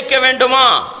கிடைக்க வேண்டுமா?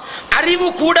 அறிவு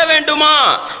கூட வேண்டுமா?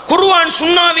 குர்ஆன்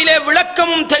சுன்னாவிலே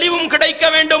விளக்கமும் தெளிவும் கிடைக்க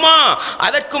வேண்டுமா?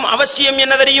 அதற்கும் அவசியம்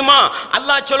என்ன தெரியுமா?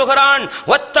 அல்லாஹ் சொல்கிறான்,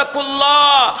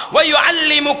 வத்தகுல்லாஹ்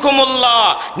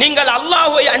வயுஅல்லிமுகுமுல்லாஹ், நீங்கள்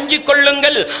அல்லாஹ்வை அஞ்சிக்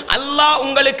கொள்ளுங்கள், அல்லாஹ்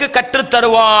உங்களுக்கு கற்றுத்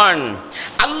தருவான்,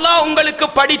 அல்லாஹ் உங்களுக்கு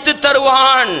படித்து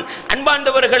தருவான்.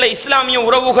 அன்பார்ந்தவர்களே, இஸ்லாமிய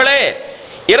உறவுகளே,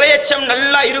 இறையச்சம்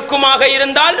நல்லா இருக்குமாக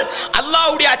இருந்தால்,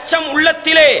 அல்லாஹ்வுடைய அச்சம்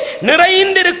உள்ளத்திலே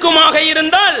நிறைந்திருக்குமாக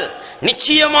இருந்தால்,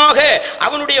 நிச்சயமாக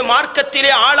அவனுடைய மார்க்கத்திலே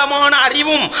ஆழமான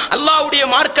அறிவும் அல்லாஹ்வுடைய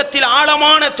மார்க்கத்தில்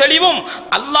ஆழமான தெளிவும்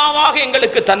அல்லாஹ்வாக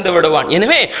எங்களுக்கு தந்து விடுவான்.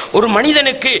 எனவே ஒரு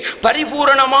மனிதனுக்கு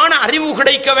பரிபூரணமான அறிவு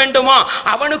கிடைக்க வேண்டுமா,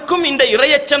 அவனுக்கும் இந்த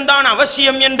இறையச்சம் தான்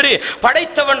அவசியம் என்று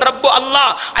படைத்தவன் ரப்பு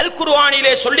அல்லாஹ் அல்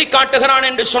குர்ஆனிலே சொல்லி காட்டுகிறான்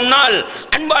என்று சொன்னால்,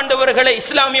 அன்பாண்டவர்களே,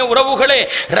 இஸ்லாமிய உறவுகளே,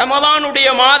 ரமலானுடைய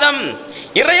மாதம்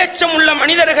இறையச்சம் உள்ள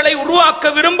மனிதர்களை உருவாக்க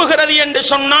விரும்புகிறது என்று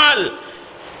சொன்னால்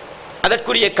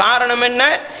அதற்குரிய காரணம் என்ன?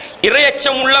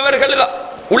 இறையச்சம் உள்ளவர்கள்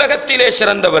உலகத்திலே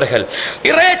சிறந்தவர்கள்.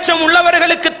 இறையச்சம்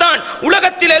உள்ளவர்களுக்குத்தான்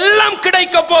உலகத்தில் எல்லாம்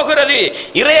கிடைக்க போகிறது.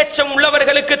 இறையச்சம்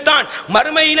உள்ளவர்களுக்குத்தான்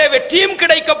மறுமையிலே வெற்றியும்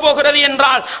கிடைக்க போகிறது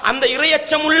என்றால், அந்த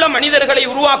இறையச்சம் உள்ள மனிதர்களை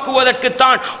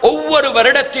உருவாக்குவதற்குத்தான் ஒவ்வொரு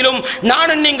வருடத்திலும்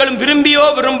நானும் நீங்களும் விரும்பியோ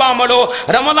விரும்பாமலோ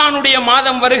ரமலானுடைய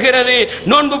மாதம் வருகிறது,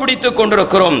 நோன்பு பிடித்துக்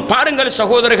கொண்டிருக்கிறோம். பாருங்கள்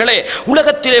சகோதரர்களே,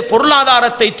 உலகத்திலே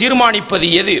பொருளாதாரத்தை தீர்மானிப்பது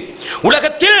எது?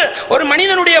 உலகத்தில் ஒரு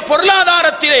மனிதனுடைய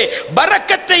பொருளாதாரத்திலே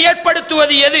பரக்கத்தை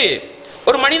ஏற்படுத்துவது எது?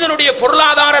 ஒரு மனிதனுடைய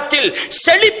பொருளாதாரத்தில்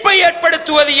செழிப்பை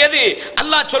ஏற்படுத்துவது எது?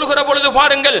 அல்லாஹ் சொல்கிற பொழுது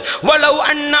பாருங்கள், வலவ்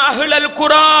அன்ன அஹ்லல்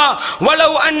குரா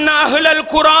வலவ் அன்ன அஹ்லல்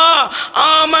குரா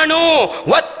ஆமனு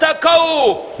வத்தகௌ,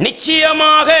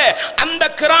 நிச்சயமாக அந்த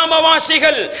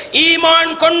கிராமவாசிகள்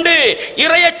ஈமான் கொண்டு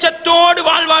இறையச்சத்தோடு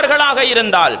வாழ்வார்களாக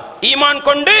இருந்தால், ஈமான்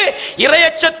கொண்டு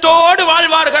இறையச்சத்தோடு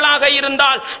வாழ்வார்களாக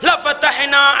இருந்தால்,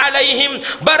 லஃபதஹ்னா அலைஹிம்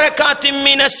பரகாத்தின்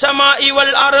மினஸ் ஸமாஇ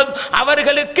வல் அர்த்,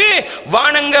 அவர்களுக்கு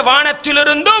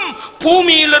வானத்திலிருந்தும்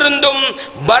பூமியிலிருந்தும்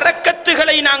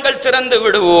பரக்கத்துகளை நாங்கள் திறந்து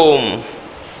விடுவோம்.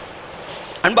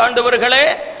 அன்பாண்டவர்களே,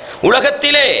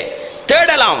 உலகத்திலே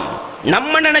தேடலாம்.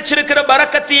 நம்ம நினைச்சிருக்கிற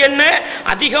பரக்கத்து என்ன?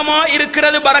 அதிகமா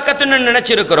இருக்கிறது பரக்கத்துன்னு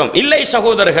நினைச்சிருக்கிறோம். இல்லை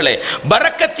சகோதரர்களே,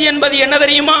 பரக்கத்து என்பது என்ன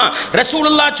தெரியுமா?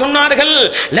 ரசூலுல்லாஹ் சொன்னார்கள்,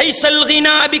 லைஸல்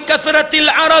கினா பிகஸ்ரத்தில்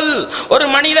அரல், ஒரு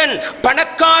மனிதன்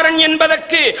பணக்காரன்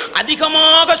என்பதற்கு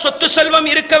அதிகமாக சொத்து செல்வம்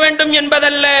இருக்க வேண்டும்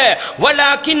என்பதல்ல,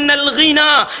 வலாகின்னல் கினா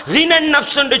கினன்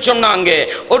நஃப்ஸ் என்று சொன்னாங்க.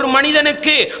 ஒரு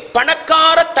மனிதனுக்கு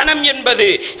பணக்காரத்தனம் என்பது,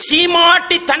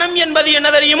 சீமாட்டி தனம் என்பது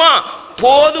என்ன தெரியுமா?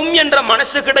 போதும் என்ற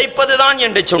மனசு கிடைப்பதுதான்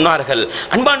என்று சொன்னார்கள்.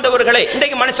 அன்பாண்டவர்களே,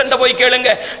 இன்றைக்கு மனுஷன் போய் கேளுங்க,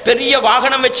 பெரிய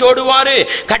வாகனம் வச்சு ஓடுவாரு,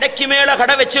 கடைக்கு மேல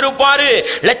கடை வச்சிருப்பாரு,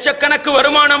 லட்சக்கணக்கு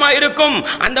வருமானமா இருக்கும்.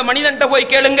 அந்த மனிதன் போய்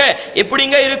கேளுங்க,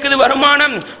 எப்படிங்க இருக்குது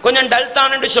வருமானம்? கொஞ்சம் டல்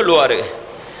தான் என்று சொல்லுவாரு.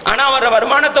 ஆனா அவர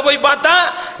வருமானத்தை போய் பார்த்தா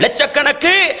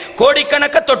லட்சக்கணக்கு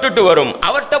கோடிக்கணக்க தொட்டுட்டு வரும்.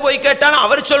 அவர்கிட்ட போய் கேட்டாலும்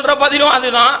அவர் சொல்ற பதிலும்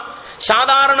அதுதான்.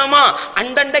 சாதாரணமா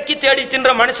அண்டண்டைக்கு தேடி தின்ற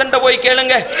மனுஷன் போய்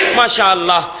கேளுங்க, மாஷா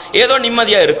அல்லாஹ் ஏதோ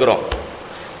நிம்மதியா இருக்கிறோம்.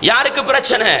 யாருக்கு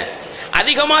பிரச்சனை?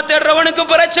 அதிகமா தேடுறவனுக்கு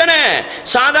பிரச்சனை,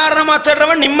 சாதாரணமா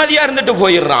தேடுறவன் நிம்மதியா இருந்துட்டு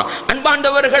போயிடுறான்.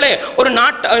 அன்பாண்டவர்களே,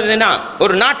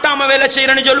 ஒரு நாட்டாம வேலை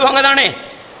செய்யறன்னு சொல்லுவாங்க தானே,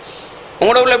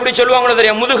 உங்களோட உள்ள எப்படி சொல்லுவாங்களோ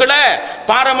தெரியும், முதுகுல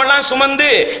பாரமெல்லாம் சுமந்து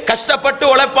கஷ்டப்பட்டு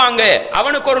உழைப்பாங்க.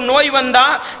 அவனுக்கு ஒரு நோய் வந்தா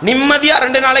நிம்மதியா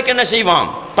 2 நாளைக்கு என்ன செய்வான்?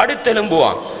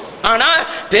 படுத்தெலும்புவான். ஆனா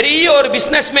பெரிய ஒரு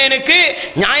பிசினஸ்மேனுக்கு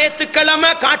ஞாயிற்றுக்கிழமை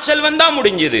காய்ச்சல் வந்தா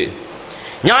முடிஞ்சது,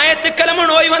 ஞாயிற்றுக்கிழமை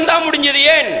நோய் வந்தா முடிஞ்சது.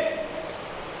 ஏன்?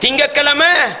 திங்கக்கிழமை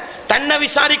தன்னை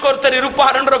விசாரிக்க ஒருத்தர்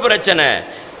இருப்பாருன்ற பிரச்சனை.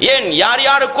 ஏன்? யார்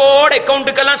யாருக்கோ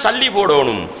அக்கௌண்ட்டுக்கெல்லாம் சல்லி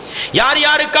போடணும், யார்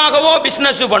யாருக்காகவோ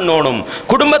பிசினஸ் பண்ணணும்.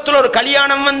 குடும்பத்தில் ஒரு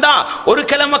கல்யாணம் வந்தா ஒரு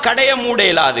கிழமை கடையை மூட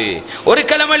இயலாது, ஒரு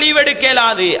கிழமை லீவ் எடுக்க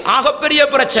இயலாது. ஆகப்பெரிய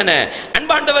பிரச்சனை.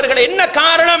 அன்பாண்டவர்கள், என்ன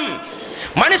காரணம்?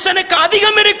 மனுஷனுக்கு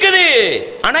அதிகம் இருக்குது,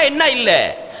 ஆனா என்ன இல்ல?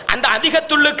 அந்த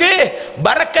அதிகத்துள்ளுக்கு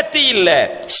பரக்கத்து இல்ல,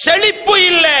 செழிப்பு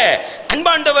இல்ல.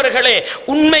 அன்பாண்டவர்களே,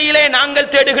 உண்மையிலே நாங்கள்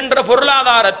தேடுகின்ற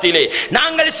பொருளாதாரத்திலே,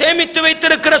 நாங்கள் சேமித்து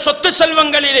வைத்திருக்கிற சொத்து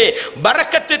செல்வங்களிலே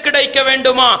பரக்கத்து கிடைக்க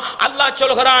வேண்டுமா? அல்லாஹ்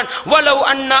சொல்கிறான், வலவ்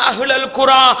அன்ன அஹ்லல்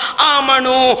குரா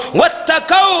ஆமனு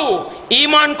வத்தகௌ,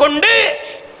 ஈமான் கொண்டு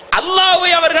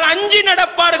அல்லாஹ்வை அவர்கள் அஞ்சி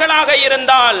நடப்பார்களாக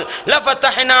இருந்தால்,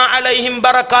 லஃபதஹ்னா அலைஹிம்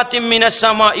பரகாத்தின் மினஸ்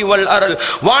ஸமாஇ வல் அர்ல்,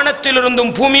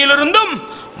 வானத்திலிருந்தும் பூமியிலிருந்தும்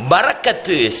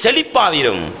பரக்கத்து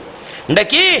செழிப்பாவிரும்.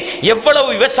 இன்றைக்கு எவ்வளவு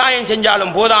விவசாயம்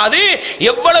செஞ்சாலும் போதாது,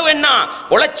 எவ்வளவு என்ன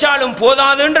உழைச்சாலும்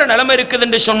போதாதுன்ற நிலைமை இருக்குது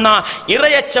என்று சொன்னா,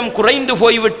 இறையச்சம் குறைந்து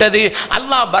போய்விட்டது.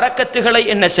 அல்லாஹ் பரக்கத்துகளை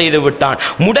என்ன செய்து விட்டான்?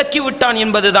 முடக்கி விட்டான்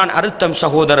என்பதுதான் அர்த்தம்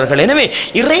சகோதரர்கள். எனவே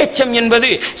இறையச்சம் என்பது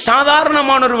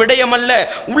சாதாரணமான ஒரு விடயம் அல்ல.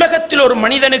 உலகத்தில் ஒரு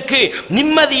மனிதனுக்கு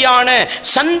நிம்மதியான,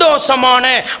 சந்தோஷமான,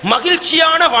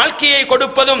 மகிழ்ச்சியான வாழ்க்கையை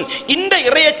கொடுப்பதும் இந்த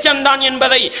இறையச்சம் தான்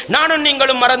என்பதை நானும்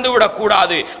நீங்களும் மறந்துவிடக்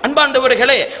கூடாது.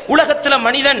 அன்பார்ந்தவர்களே, உலகத்தில்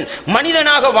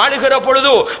மனிதனாக வாழுகிற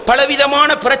பொழுது பலவிதமான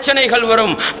பிரச்சனைகள்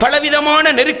வரும், பலவிதமான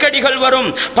பலவிதமான நெருக்கடிகள் வரும்,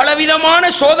 பலவிதமான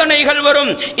சோதனைகள்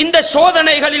வரும். இந்த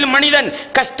சோதனைகளில் மனிதன்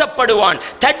கஷ்டப்படுவான்,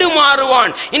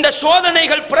 தடுமாறுவான். இந்த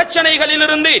சோதனைகள்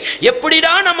பிரச்சனைகளிலிருந்து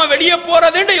எப்படிடா நம்ம வெளியே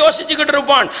போறது என்று யோசிச்சுக்கிட்டு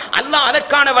இருப்பான். அல்லாஹ்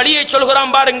அதற்கான வழியை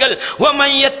சொல்கிறான் பாருங்கள்.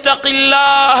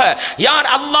 யார்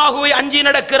அல்லாஹ்வை அஞ்சி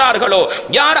நடக்கிறார்களோ,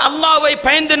 யார் அல்லாஹ்வை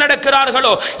பயந்து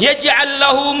நடக்கிறார்களோ, யஜ்அல்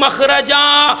லஹு மக்ரஜா,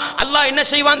 அல்லாஹ் என்ன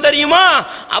செய்வான் தெரியுமா?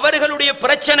 அவர்களுடைய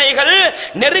பிரச்சனைகள்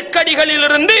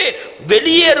நெருக்கடிகளிலிருந்து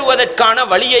வெளியேறுவதற்கான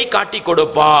வழியை காட்டி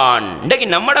கொடுப்பான். இன்னைக்கு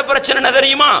நம்மட பிரச்சனை என்ன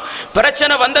தெரியுமா?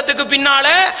 பிரச்சனை வந்ததுக்கு பின்னால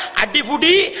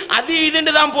அடிபுடி அது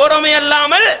இதுன்னு தான் போறோமே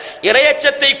அல்லாமல்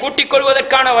இறையச்சத்தை கூட்டிக்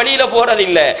கொள்வதற்கான வழியில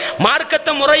போறதில்லை,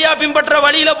 மார்க்கத்தை முறையா பின்பற்ற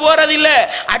வழியில போறதில்லை.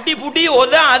 அடிபுடி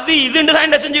அது இதுன்னு தான்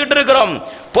என்ன செஞ்சுக்கிட்டு இருக்கிறோம்,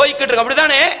 போய்கிட்டு இருக்கோம்.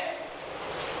 அப்படித்தானே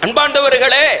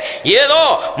அன்பாண்டவர்களே? ஏதோ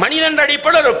மனிதன்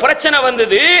அடிப்படையில் ஒரு பிரச்சனை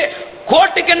வந்தது,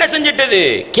 கோர்ட்டுக்கு என்ன செஞ்சிட்டது,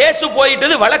 கேஸ்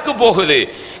போயிட்டது, வழக்கு போகுது.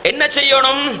 என்ன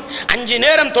செய்யணும்? 5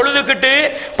 நேரம் தொழுதுகிட்டு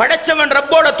படைச்சவன்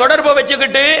ரப்போட தொடர்பை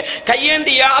வச்சுக்கிட்டு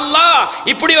கையேந்தி, யா அல்லாஹ்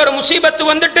இப்படி ஒரு முசீபத்து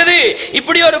வந்துட்டது,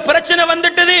 இப்படி ஒரு பிரச்சனை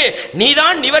வந்துட்டது,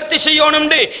 நீதான் நிவர்த்தி செய்யணும்.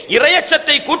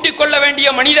 இறையச்சத்தை கூட்டிக் கொள்ள வேண்டிய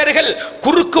மனிதர்கள்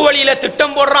குறுக்கு வழியில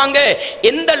திட்டம் போடுறாங்க.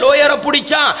 எந்த லோயரை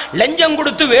பிடிச்சா லஞ்சம்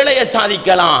கொடுத்து வேலையை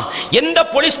சாதிக்கலாம், எந்த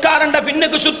போலீஸ்காரண்ட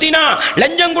பின்னுக்கு சுத்தினா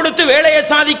லஞ்சம் கொடுத்து வேலையை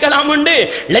சாதிக்கலாம் என்று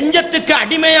லஞ்சத்துக்கு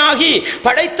அடிமையாகி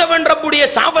படைத்தவன் ரப்புடைய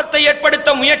சாபத்தை ஏற்படுத்த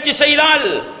முயற்சி செய்தால்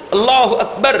அல்லாஹு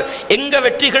அக்பர், எங்க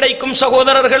வெற்றி கிடைக்கும்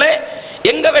சகோதரர்களே?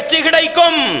 எங்க வெற்றி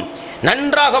கிடைக்கும்?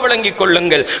 நன்றாக விளங்கிக்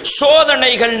கொள்ளுங்கள்.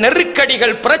 சோதனைகள்,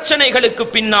 நெருக்கடிகள், பிரச்சனைகளுக்கு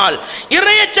பின்னால்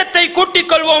இறையச்சத்தை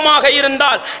கூட்டிக் கொள்வோமாக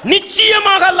இருந்தால்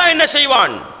நிச்சயமாக அல்லாஹ் என்ன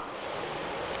செய்வான்?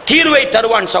 தீர்வை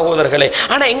தருவான் சகோதரர்களே.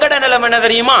 ஆனா எங்கட நிலைமை என்ன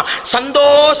தெரியுமா?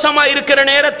 சந்தோஷமா இருக்கிற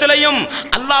நேரத்திலையும்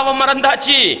அல்லாஹ்வை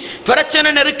மறந்தாச்சு, பிரச்சனை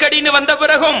நெருக்கடின்னு வந்த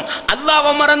பிறகும்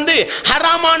அல்லாஹ்வை மறந்து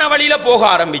ஹராமான வழியில போக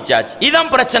ஆரம்பிச்சாச்சு.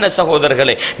 இதான் பிரச்சனை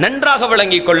சகோதரர்களே. நன்றாக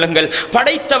விளங்கிக் கொள்ளுங்கள்.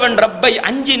 படைத்தவன் ரப்பை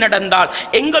அஞ்சி நடந்தால்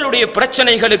எங்களுடைய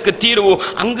பிரச்சனைகளுக்கு தீர்வு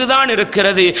அங்குதான்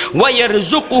இருக்கிறது.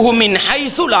 வயர்ஸுகுஹு மின்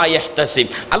ஹைஸு லா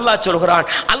யஹ்தஸிப், அல்லாஹ் சொல்கிறான்,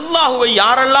 அல்லாஹ்வை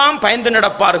யாரெல்லாம் பயந்து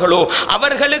நடப்பார்களோ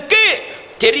அவர்களுக்கு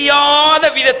தெரியாத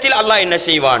விதத்தில் அல்லாஹ் என்ன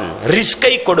செய்வான்?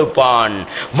 ரிஸ்கை கொடுப்பான்,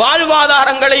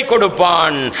 வாழ்வாதாரங்களை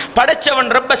கொடுப்பான். படைச்சவன்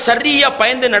ரப்ப சரியா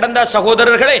பயந்து நடந்தா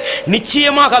சகோதரர்களே,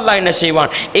 நிச்சயமாக அல்லாஹ் என்ன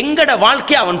செய்வான்? எங்கட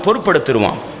வாழ்க்கையை அவன்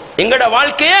பொறுப்படுத்திடுவான், எங்கட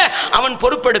வாழ்க்கையை அவன்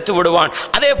பொறுப்பெடுத்து விடுவான்.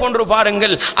 அதே போன்று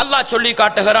பாருங்கள், அல்லாஹ் சொல்லி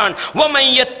காட்டுகிறான், வமன்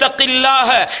யத்தகில்லாஹ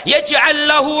யஜ்அல்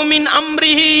லஹு மின்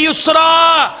அம்ரிஹி யுஸ்ரா,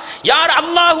 யார்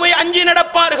அல்லாஹ்வை அஞ்சி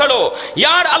நடப்பார்களோ,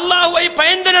 யார் அல்லாஹ்வை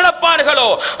பயந்து நடப்பார்களோ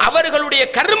அவர்களுடைய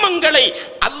கர்மங்களை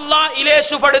அல்லாஹ்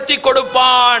இலேசுபடுத்தி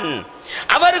கொடுப்பான்,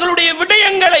 அவர்களுடைய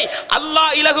விடயங்களை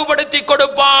அல்லாஹ் இலகுபடுத்தி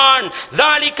கொடுப்பான்.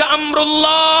 ذَلِكَ أَمْرُ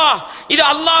اللَّهِ, இது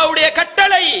அல்லாஹ்வுடைய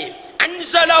கட்டளை.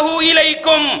 அன்ஸலஹு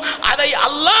இலைக்கும், அதை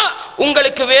அல்லாஹ்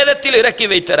உங்களுக்கு வேதத்தில் இறக்கி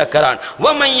வைத்திருக்கிறான்.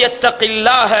 வமன்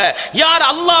யத்தகில்லாஹ, யார்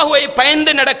அல்லாஹ்வை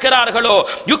பயந்து நடக்கிறார்களோ,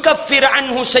 யுகஃபிர்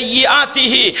அன்ஹு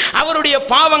ஸய்யிஆத்திஹி, அவருடைய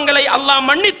பாவங்களை அல்லாஹ்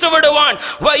மன்னித்து விடுவான்.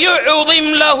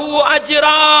 வயுஉதிம் லஹு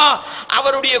அஜ்ரா,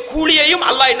 அவருடைய கூலியையும்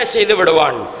அல்லாஹ் என்ன செய்து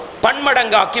விடுவான்?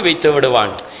 பன்மடங்காக்கி வைத்து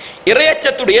விடுவான்.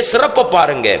 இறையச்சத்துடைய சிறப்பை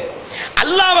பாருங்க,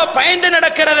 அல்லாஹ்வை பயந்து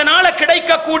நடக்கிறதுனால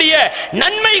கிடைக்கக்கூடிய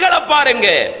நன்மைகளை பாருங்க.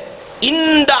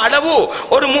 இந்த அளவு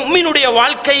ஒரு முஃமினுடைய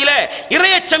வாழ்க்கையில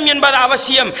இறையச்சம் என்பது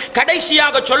அவசியம்.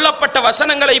 கடைசியாக சொல்லப்பட்ட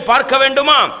வசனங்களை பார்க்க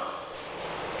வேண்டுமா?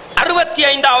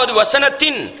 65வது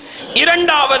வசனத்தின்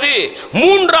 2வது,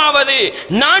 3வது,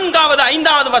 4வது,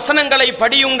 5வது வசனங்களை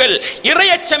படியுங்கள்.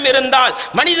 இறையச்சம் இருந்தால்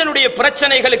மனிதனுடைய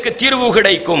பிரச்சனைகளுக்கு தீர்வு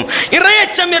கிடைக்கும்.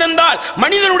 இறையச்சம் இருந்தால்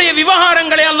மனிதனுடைய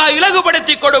விவகாரங்களை அல்லாஹ்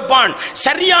இலகுபடுத்தி கொடுப்பான்.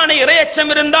 சரியான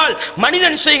இறையச்சம் இருந்தால்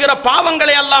மனிதன் செய்கிற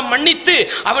பாவங்களை அல்லாஹ் மன்னித்து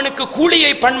அவனுக்கு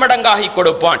கூலியை பன்மடங்காகி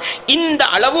கொடுப்பான். இந்த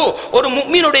அளவு ஒரு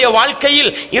முஃமினுடைய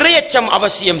வாழ்க்கையில் இறையச்சம்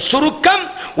அவசியம். சுருக்கம்,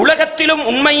 உலகத்திலும்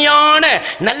உண்மையான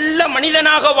நல்ல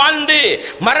மனிதனாக வாழ்ந்து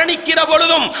மரணிக்கிற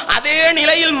பொழுதும் அதே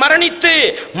நிலையில் மரணித்து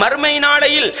மறுமை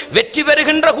நாளையில் வெற்றி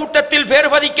பெறுகின்ற கூட்டத்தில் பேர்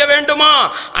பதிக்க வேண்டுமா?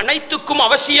 அனைத்துக்கும்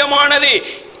அவசியமானது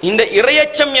இந்த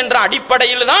இறையச்சம் என்ற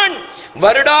அடிப்படையில் தான்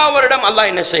வருடா வருடம்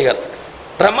அல்லாஹ் என்ன செய்கிறார்?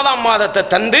 ரமலான் மாதத்தை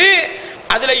தந்து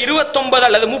அதுல 29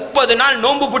 அல்லது 30 நாள்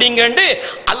நோன்பு பிடிங்க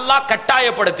அல்லாஹ்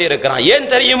கட்டாயப்படுத்தி இருக்கிறான்.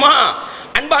 ஏன் தெரியுமா?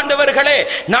 அன்பாண்டவர்களே,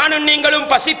 நானும் நீங்களும்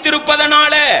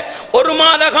பசித்திருப்பதனால, ஒரு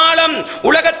மாத காலம்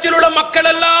உலகத்தில் உள்ள மக்கள்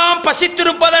எல்லாம்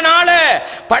பசித்திருப்பதனால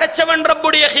படைச்சவன்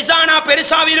ரப்புடைய ஹிசானா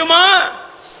பெருசாவிடுமா?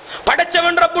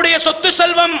 படைச்சவன் ரப்புடைய சொத்து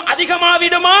செல்வம்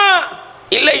அதிகமாவிடுமா?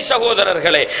 இல்லை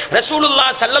சகோதரர்களே.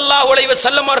 ரசூலுல்லாஹ் ஸல்லல்லாஹு அலைஹி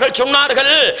வஸல்லம் அவர்கள்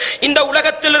சொன்னார்கள், இந்த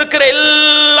உலகத்தில் இருக்கிற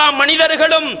எல்லா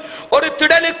மனிதர்களும் ஒரு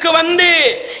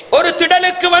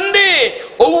திடலுக்கு வந்து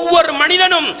ஒவ்வொரு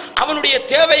மனிதனும் அவனுடைய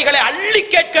தேவைகளை அள்ளி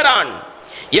கேட்கிறான்.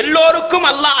 எல்லோருக்கும்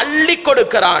அல்லாஹ் அள்ளி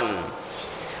கொடுக்கிறான்.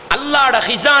 அல்லாஹ்ட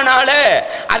ஹிசானால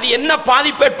அது என்ன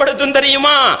பாதிப்பு ஏற்படுத்தும்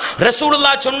தெரியுமா?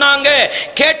 ரசூலுல்லாஹ் சொன்னாங்க,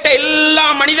 கேட்ட எல்லா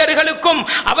மனிதர்களுக்கும்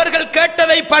அவர்கள்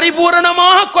கேட்டதை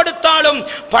பரிபூரணமாக கொடுத்தாலும்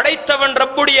படைத்தவன்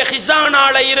ரப்புடைய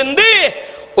ஹிசானால இருந்து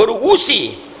ஒரு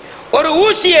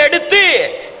ஊசி எடுத்து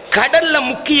கடல்ல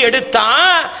முக்கி எடுத்தா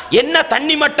என்ன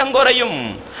தண்ணி மட்டம் குறையும்?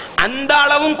 அந்த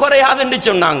அளவும் குறையாதுன்னு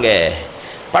சொன்னாங்க.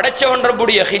 படைச்சவன்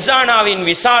ரப்புடைய ஹிசானாவின்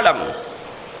விசாலம்.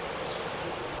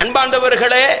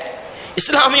 அன்பார்ந்தவர்களே,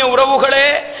 இஸ்லாமிய உறவுகளே,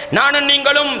 நானும்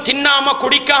நீங்களும் தின்னாம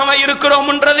குடிக்காம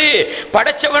இருக்கிறோம்ன்றது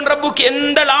படைச்சவன் ரப்புக்கு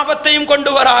எந்த லாபத்தையும்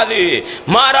கொண்டு வராது.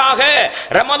 மாறாக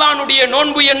ரமதானுடைய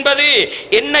நோன்பு என்பது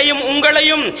என்னையும்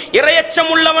உங்களையும்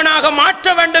இறையச்சம் உள்ளவனாக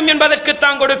மாற்ற வேண்டும் என்பதற்கு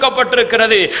தான்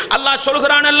கொடுக்கப்பட்டிருக்கிறது. அல்லாஹ்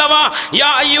சொல்கிறான் அல்லவா,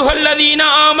 யா அய்யுஹல்லதீன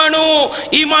ஆமனூ,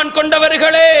 ஈமான்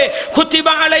கொண்டவர்களே,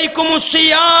 குத்திப அலைக்குமுஸ்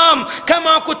ஸியாம்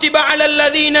கமா குத்திப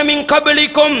அலல்லதீன மின்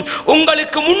கப்லிக்கும்,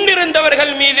 உங்களுக்கு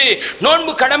முன்னிருந்தவர்கள் மீது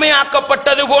நோன்பு கடமையாக்க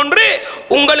பட்டது போன்று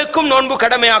உங்களுக்கும் நோன்பு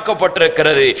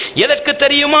கடமையாக்கப்பட்டிருக்கிறது. எதற்கு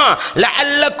தெரியுமா?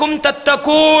 லஅல்லக்கும்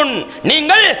தத்தகூன்,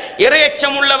 நீங்கள்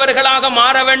இறையச்சம் உள்ளவர்களாக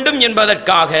மாற வேண்டும்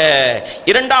என்பதற்காக.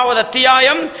 இரண்டாவது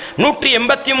அத்தியாயம்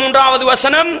 183வது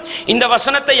வசனம். இந்த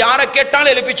வசனத்தை யாரை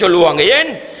கேட்டாலும் எழுப்பி சொல்லுவாங்க.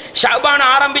 ஏன்? ஷாபான்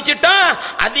ஆரம்பிச்சுட்டா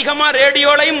அதிகமா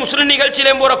ரேடியோலையும் முஸ்லிம்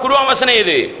நிகழ்ச்சியிலையும் போற குர்ஆன் வசனம்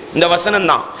இது இந்த வசனம்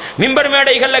தான். மிம்பர்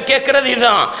மேடைகள்ல கேட்கிறது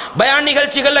இதுதான், பயான்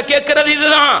நிகழ்ச்சிகள்ல கேட்கிறது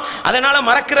இதுதான். அதனால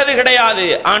மறக்கிறது கிடையாது.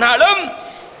 ஆனாலும்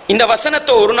இந்த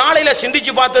வசனத்தை ஒரு நாளையில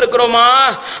சிந்திச்சு பார்த்திருக்கிறோமா?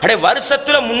 அடே,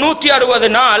 வருஷத்துல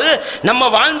 360 நாள் நம்ம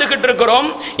வாழ்ந்துகிட்டு இருக்கிறோம்.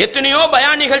 எத்தனையோ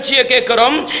பயான் நிகழ்ச்சியை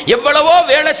கேட்கிறோம், எவ்வளவோ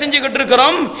வேலை செஞ்சுக்கிட்டு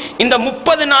இருக்கிறோம். இந்த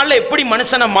 30 நாள்ல எப்படி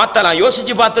மனுஷனை மாத்தலாம்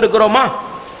யோசிச்சு பார்த்திருக்கிறோமா?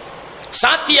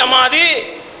 சாத்தியமாது?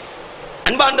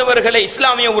 அன்பார்ந்தவர்களே,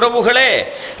 இஸ்லாமிய உறவுகளே,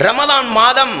 ரமதான்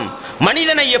மாதம்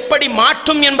மனிதனை எப்படி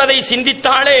மாற்றும் என்பதை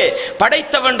சிந்தித்தாலே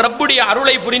படைத்தவன் ரப்புடைய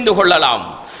அருளை புரிந்து கொள்ளலாம்.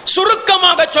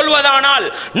 சுருக்கமாக சொல்வதானால்,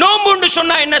 நோம்புண்டு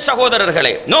சொன்னா என்ன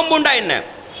சகோதரர்களே? நோம்புண்டா என்ன?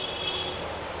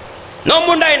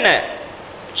 நோம்புண்டா என்ன?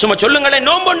 சும்மா சொல்லுங்களேன்.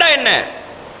 நோம்புண்டா என்ன?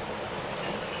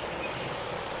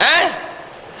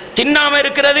 தின்னாம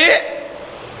இருக்கிறது,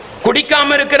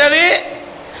 குடிக்காம இருக்கிறது,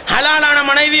 ஹலாலான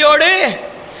மனைவியோடு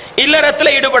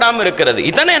இல்லறத்தில் ஈடுபடாம இருக்கிறது,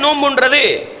 இதனே நோம்புன்றது.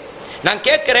 நான்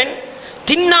கேட்கிறேன்,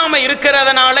 தின்னாம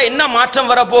இருக்கிறதுனால என்ன மாற்றம்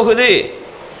வரப்போகுது?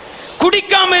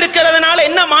 குடிக்காம இருக்கிறதுனால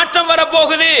என்ன மாற்றம்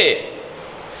வரப்போகுது?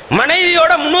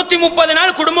 மனைவியோட 330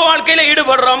 நாள் குடும்ப வாழ்க்கையில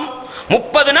ஈடுபடுறோம்.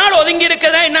 30 நாள் ஒதுங்கி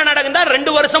இருக்கிறதா என்ன நடக்குதா?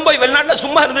 2 வருஷம் போய் வெளிநாட்டில்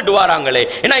சும்மா இருந்துட்டு வராங்களே,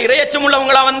 ஏன்னா இறையச்சம்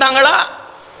உள்ளவங்களா வந்தாங்களா?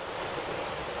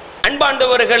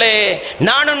 அன்பாண்டவர்களே,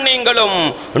 நானும் நீங்களும்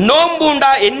நோம்புண்டா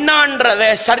என்னன்றத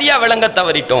சரியா விளங்க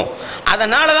தவறிட்டோம்.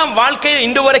 அதனாலதான் வாழ்க்கையில்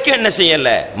இன்று வரைக்கும் என்ன செய்யல,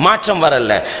 மாற்றம்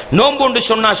வரல. நோம்புண்டு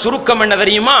சொன்னா சுருக்கம் என்ன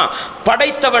தெரியுமா?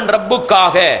 படைத்தவன்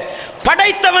ரப்புக்காக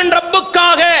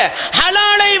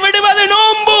ஹலாலை விடுவது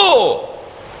நோம்பு.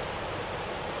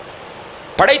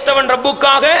 படைத்தவன்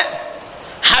ரப்புக்காக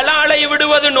ஹலாலை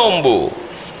விடுவது நோம்பு.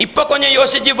 இப்ப கொஞ்சம்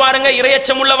யோசிச்சு பாருங்க,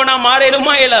 இறையச்சம் உள்ளவனா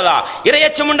மாறலுமா இயலதா?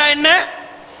 இறையச்சம் உண்டா என்ன?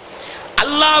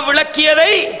 அல்லாஹ்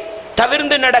விளக்கியதை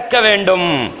தவிர்த்து நடக்க வேண்டும்,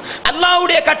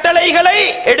 அல்லாஹ்வுடைய கட்டளைகளை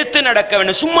எடுத்து நடக்க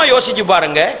வேண்டும். சும்மா யோசிச்சு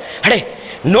பாருங்க. அடே,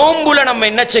 நோம்புல நம்ம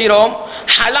என்ன செய்யறோம்?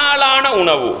 ஹலாலான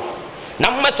உணவு,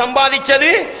 நம்ம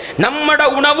சம்பாதிச்சது, நம்மட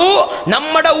உணவு,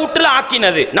 நம்மட வீட்டுல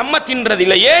ஆக்கினது நம்ம தின்றது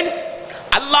இல்லை. ஏன்?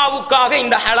 அல்லாஹ்வுக்காக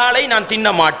இந்த ஹலாலை நான் தின்ன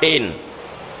மாட்டேன்.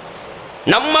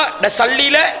 நம்ம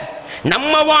சல்லில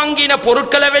நம்ம வாங்கின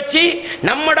பொருட்களை வச்சு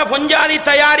நம்மட பொஞ்சாதி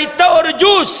தயாரித்த ஒரு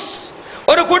ஜூஸ்,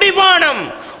 ஒரு குடிபானம்,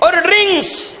 ஒரு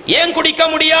ட்ரிங்க்ஸ் ஏன் குடிக்க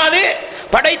முடியாது?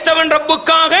 படைத்தவன்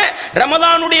ரப்புக்காக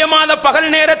ரமதானுடைய மாத பகல்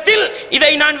நேரத்தில்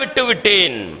இதை நான் விட்டு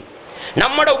விட்டேன்.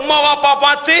 நம்மட உம்மா வாப்பா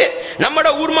பார்த்து, நம்மட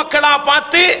ஊர் மக்களா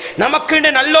பார்த்து நமக்கு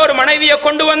நல்ல ஒரு மனைவியை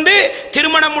கொண்டு வந்து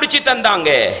திருமணம் முடிச்சு தந்தாங்க.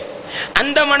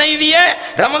 அந்த மனைவிய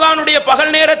ரமதானுடைய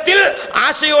பகல் நேரத்தில்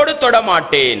ஆசையோடு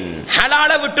தொடமாட்டேன்.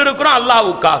 ஹலால விட்டு இருக்கிறோம்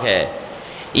அல்லாஹ்வுக்காக.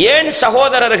 ஏன்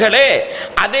சகோதரர்களே,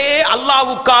 அதே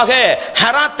அல்லாஹ்வுக்காக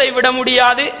ஹராத்தை விட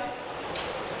முடியாது?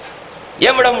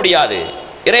 ஏன் விட முடியாது?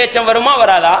 இறையச்சம் வருமா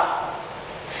வராதா?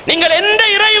 நீங்கள் எந்த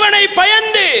இறைவனை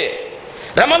பயந்து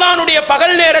ரமதானுடைய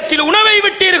பகல் நேரத்தில் உணவை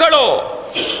விட்டீர்களோ,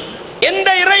 எந்த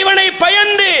இறைவனை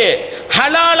பயந்து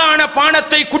ஹலாலான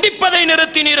பானத்தை குடிப்பதை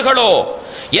நிறுத்தினீர்களோ,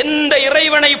 எந்த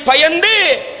இறைவனை பயந்து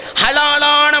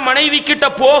ஹலாலான மனைவி கிட்ட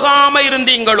போகாம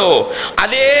இருந்தீங்களோ,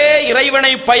 அதே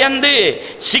இறைவனை பயந்து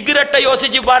சிகரெட்டை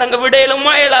யோசிச்சு பாருங்க,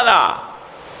 விடையலுமா இயலாதா?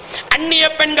 அந்நிய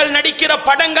பெண்கள் நடிக்கிற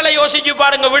படங்களை யோசிச்சு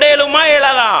பாருங்க, விடையலுமா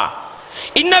இயலாதா?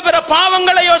 இன்ன பிற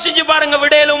பாவங்களை யோசிச்சு பாருங்க,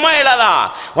 விடையலுமா இயலாதா?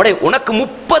 முடியாதா? உனக்கு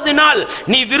 30 நாள்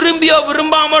நீ விரும்பியோ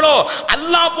விரும்பாமலோ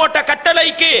அல்லாஹ் போட்ட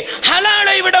கட்டளைக்கு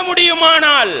ஹலாலை விட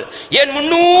முடியுமானால் ஏன்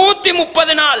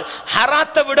 330 நாள்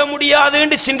ஹராத்தை விட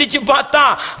முடியாதுன்னு சிந்திச்சு பார்த்தா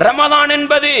ரமதான்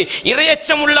என்பது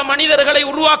இறையச்சம் உள்ள மனிதர்களை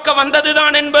உருவாக்க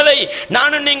வந்ததுதான் என்பதை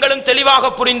நானும் நீங்களும்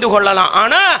தெளிவாக புரிந்து கொள்ளலாம்.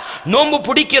 ஆனா நோன்பு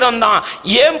பிடிக்கிறோம் தான்,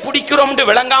 ஏன் பிடிக்கிறோம்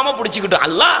விளங்காம பிடிச்சுக்கிட்டோம்.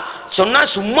 அல்லாஹ் சொன்னா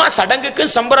சும்மா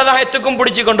சடங்குக்கும் சம்பிரதாயத்துக்கும்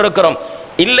பிடிச்சு கொண்டிருக்கிறோம்.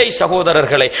 இல்லை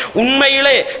சகோதரர்களே,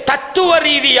 உண்மையிலே தத்துவ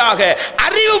ரீதியாக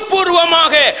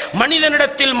அறிவுபூர்வமாக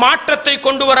மனிதனிடத்தில் மாற்றத்தை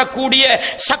கொண்டு வரக்கூடிய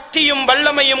சக்தியும்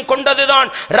வல்லமையும் கொண்டதுதான்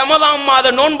ரமதான்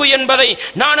மாத நோன்பு என்பதை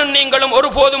நானும் நீங்களும்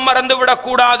ஒருபோதும் மறந்துவிடக்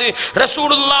கூடாது.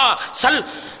 ரசூலுல்லாஹ்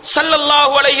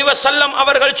ஸல்லல்லாஹு அலைஹி வஸல்லம்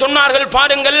அவர்கள் சொன்னார்கள்,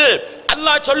 பாருங்கள்,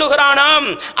 அல்லாஹ் சொல்லுகிறானாம்,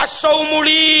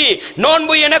 அஸ்ஸௌமுலி,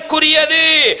 நோன்பு எனக்குரியது,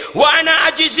 வ அனா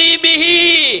அஜ்ஸி பிஹி,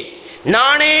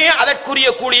 நானே அதற்குரிய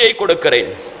கூலியை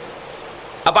கொடுக்கிறேன்.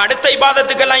 அப்ப அடுத்த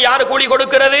இபாதத்துக்கெல்லாம் யாரு கூலி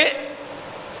கொடுக்கிறது?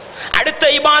 அடுத்த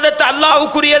இபாதத்து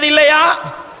அல்லாஹ்வுக்குரியது இல்லையா?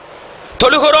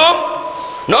 தொழுகிறோம்,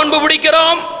 நோன்பு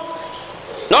பிடிக்கிறோம்,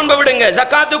 நோன்பு விடுங்க,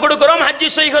 ஜக்காத்து கொடுக்கிறோம், ஹஜ்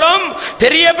செய்கிறோம்,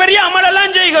 பெரிய பெரிய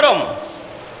அமலெல்லாம் செய்கிறோம்.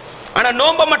 ஆனா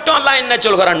நோன்பை மட்டும் அல்லாஹ் என்ன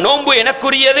சொல்கிறான்? நோன்பு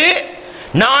எனக்குரியது,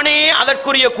 நானே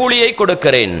அதற்குரிய கூலியை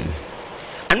கொடுக்கிறேன்.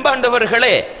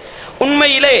 அன்பார்ந்தவர்களே,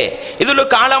 உண்மையிலே இதுல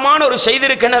காலமான ஒரு செய்தி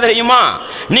இருக்கு. என்ன தெரியுமா?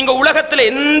 நீங்க உலகத்தில்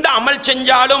எந்த அமல்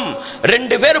செஞ்சாலும்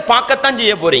 2 பேர் பார்க்கத்தான்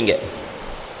செய்ய போறீங்க.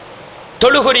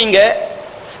 தொழுகிறீங்க,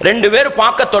 2 பேர்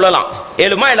பார்க்க தொழலாம்.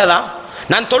 ஏழுமா எழதா?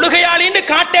 நான் தொழுகையாளின்னு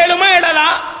காட்டேழுமா எழதா?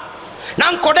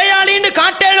 நான் கொடையாளின்னு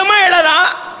காட்டேழுமா எழதா?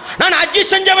 நான் ஹஜ்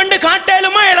செஞ்சவன்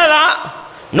காட்டேழுமா எழதா?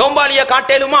 நோம்பாளிய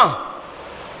காட்டேலுமா?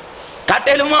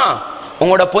 காட்டேலுமா?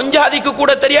 உங்களோட பொஞ்சாதிக்கு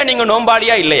கூட தெரியா நீங்க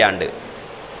நோம்பாளியா இல்லையாண்டு.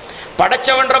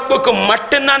 படைச்சவன் ரப்புக்கு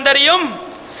மட்டும்தான் தெரியும்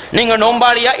நீங்க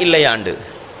நோம்பாளியா இல்லையாண்டு.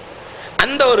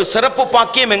 அந்த ஒரு சிறப்பு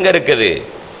பாக்கியம் எங்க இருக்குது?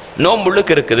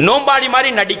 நோம்புளுக்கு இருக்குது. நோம்பாளி மாதிரி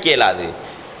நடிக்க இயலாது.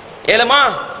 ஏலமா,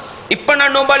 இப்ப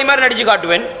நான் நோம்பாளி மாதிரி நடிச்சு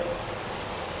காட்டுவேன்.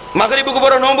 மகரிபுக்கு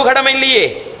போற நோம்பு கடமை இல்லையே,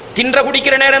 தின்ற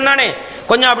குடிக்கிற நேரம் தானே.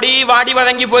 கொஞ்சம் அப்படி வாடி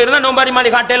வதங்கி போயிருந்தா நோம்பாளி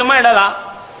மாதிரி காட்டேலுமா இல்லாதா?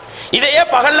 இதையே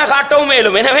பகல்ல காட்டவும்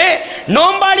மேலும். எனவே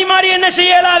நோம்பாளி மாதிரி என்ன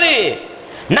செய்யலாது?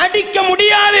 நடிக்க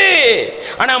முடியாது.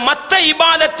 ஆனா மற்ற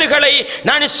இபாதத்துகளை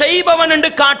நான் செய்பவன் என்று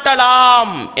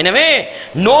காட்டலாம். எனவே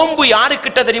நோன்பு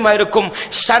யாருக்கிட்ட தெரியுமா இருக்கும்?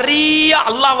 சரியா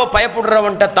அல்லாஹ்வை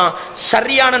பயப்படுறவன்ட்ட தான்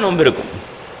சரியான நோன்பு இருக்கும்.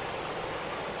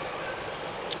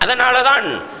 அதனாலதான்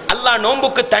அல்லாஹ்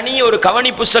நோன்புக்கு தனியே ஒரு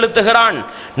கவனிப்பு செலுத்துகிறான்.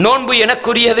 நோன்பு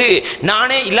எனக்குரியது,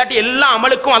 நானே, இல்லாட்டி எல்லா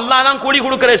அமலுக்கும் அல்லாஹ் தான் கூலி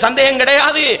கொடுக்கிறது, சந்தேகம்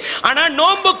கிடையாது. ஆனா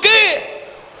நோன்புக்கு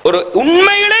ஒரு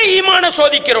உண்மையிலே ஈமான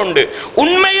சோதிக்கிறோம்,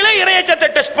 உண்மையிலே இறையச்சத்தை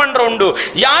டெஸ்ட் பண்றோம்.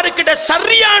 யாருக்கிட்ட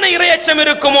சரியான இறையச்சம்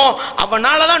இருக்குமோ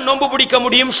அவனாலதான் நோன்பு பிடிக்க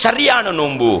முடியும், சரியான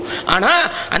நோன்பு. ஆனா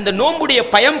அந்த நோன்புடைய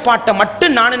பயன்பாட்டை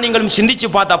மட்டும் நானும் நீங்களும் சிந்திச்சு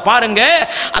பார்த்தா பாருங்க,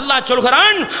 அல்லாஹ்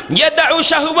சொல்கிறான், யதஉ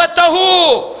ஷஹ்வதஹு,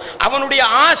 அவனுடைய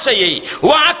ஆசையை,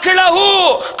 வ அக்லஹு,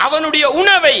 அவனுடைய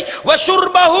உணவை, வ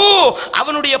ஷுர்பஹு,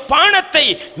 அவனுடைய பானத்தை,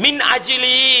 மின்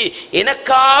அஜ்லி,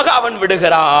 எனக்காக அவன்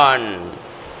விடுகிறான்.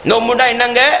 நோம்புண்டா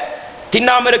என்னங்க?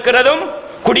 தின்னாம இருக்கிறதும்,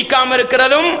 குடிக்காம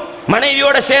இருக்கிறதும்,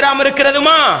 மனைவியோட சேராம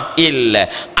இருக்கிறதுமா? இல்ல.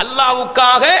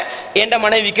 அல்லாஹ்வுக்காக என்ற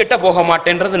மனைவி கிட்ட போக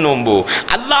மாட்டேன்றது நோம்பு.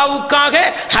 அல்லாஹ்வுக்காக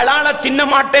ஹலால தின்ன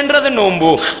மாட்டேன்றது நோம்பு.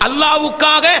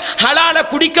 அல்லாஹ்வுக்காக ஹலால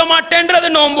குடிக்க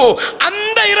மாட்டேன்றது நோம்பு.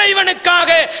 அந்த இறைவனுக்காக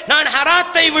நான்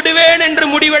ஹராத்தை விடுவேன் என்று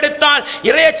முடிவெடுத்தால்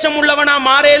இறையச்சம் உள்ளவனா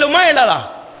மாறேலுமா இல்லதா?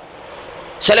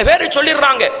 சில பேர்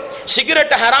சொல்லிடுறாங்க,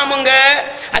 சிகரெட் ஹராமுங்க,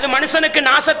 அது மனுஷனுக்கு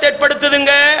நாசத்தை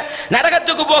ஏற்படுத்துதுங்க,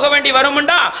 நரகத்துக்கு போக வேண்டி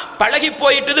வரும்டா, பழகி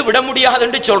போயிட்டு விட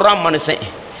முடியாதுன்னு சொல்றான் மனுஷன்.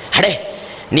 அடே,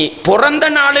 நீ பிறந்த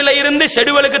நாளில இருந்து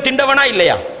செடுவலுக்கு திண்டவனா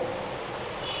இல்லையா?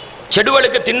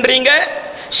 செடுவலுக்கு தின்றீங்க,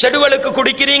 செடுவலுக்கு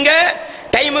குடிக்கிறீங்க,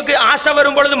 டைமுக்கு ஆசை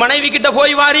வரும் பொழுது மனைவி கிட்ட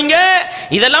போய் வாரீங்க,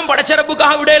 இதெல்லாம்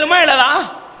படைச்சரப்புக்காக விடலுமா இல்லதா?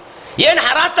 ஏன்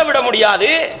ஹராத்தை விட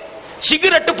முடியாது?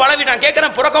 சிகரெட்டு பழவி, நான்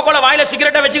கேட்கிறேன், புறக்கோல வாயில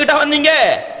சிகரெட்டை வச்சுக்கிட்டா வந்தீங்க?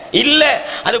 இல்ல,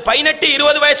 அது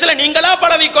 18-20 வயசுல நீங்களா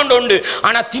பழவிக்கொண்டு உண்டு.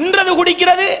 ஆனா தின்றது,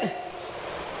 குடிக்கிறது,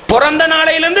 பிறந்த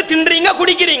நாளையிலிருந்து தின்றீங்க,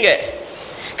 குடிக்கிறீங்க,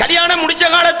 கல்யாணம் முடிச்ச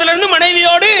காலத்துல இருந்து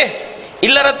மனைவியோடு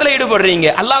இல்லறத்துல ஈடுபடுறீங்க,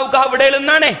 அல்லாஹ்வுக்காக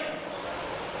விடலும் தானே?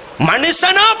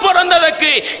 மனுஷனா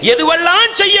பிறந்ததற்கு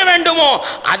எதுவெல்லாம் செய்ய வேண்டுமோ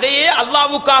அதையே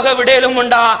அல்லாஹ்வுக்காக விடலும்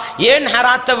உண்டா? ஏன்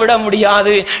ஹராத்தை விட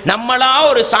முடியாது? நம்மளா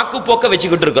ஒரு சாக்கு போக்க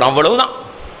வச்சுக்கிட்டு இருக்கிறோம், அவ்வளவுதான்.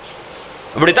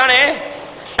 இப்படித்தானே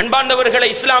அன்பார்ந்தவர்களை,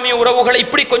 இஸ்லாமிய உறவுகளை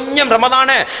இப்படி கொஞ்சம் ரமதான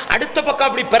அடுத்த பக்கம்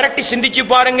அப்படி பிரட்டி சிந்திச்சு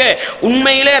பாருங்க.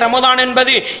 உண்மையிலே ரமதான்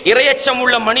என்பது இறையச்சம்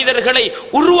உள்ள மனிதர்களை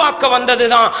உருவாக்க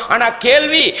வந்ததுதான். ஆனா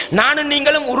கேள்வி, நானும்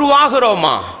நீங்களும்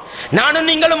உருவாகிறோமா? நானும்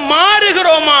நீங்களும்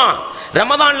மாறுகிறோமா?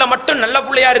 ரமதான்ல மட்டும் நல்ல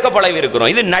பிள்ளையா இருக்க பழகி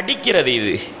இருக்கிறோம். இது நடிக்கிறது.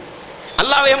 இது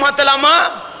அல்லாஹ்வை ஏமாத்தலாமா?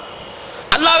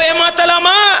 அல்லாஹ்வை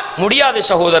ஏமாத்தலாமா? முடியாது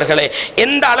சகோதரர்களே.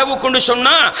 எந்த அளவு கொண்டு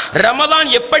சொன்னா ரமதான்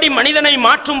எப்படி மனிதனை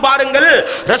மாற்றும் பாருங்கள்.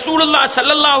 ரசூலுல்லாஹ்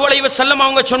ஸல்லல்லாஹு அலைஹி வஸல்லம்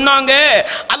அவங்க சொன்னாங்க,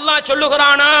 அல்லாஹ்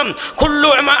சொல்லுகிறானாம், குல்லு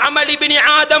அமலி இப்னி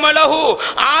ஆதம லஹு,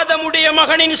 ஆதமுடைய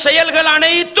மகனின் செயல்கள்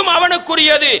அனைத்தும்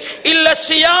அவனுக்குரியது, இல்ல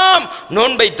சியாம்,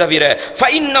 நோன்பை தவிர,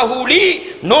 ஃபஇன்னஹு லி,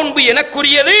 நோன்பு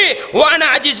எனக்குரியது, வ அன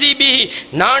அஜ்ஸி பிஹி,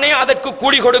 நானே அதற்கு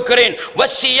கூலி கொடுக்கிறேன்,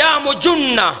 வஸ்ஸியாமு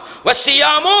ஜுன்னா,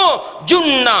 வஸ்ஸியாமு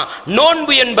ஜுன்னா,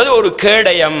 நோன்பு என்பது ஒரு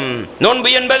கேடயம், நோன்பு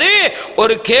என்பது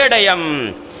ஒரு கேடயம்.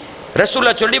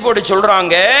 ரசூலுல்லாஹ் சொல்லி போட்டு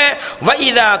சொல்றாங்க,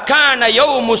 வைதா கான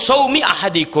யௌமு ஸௌமி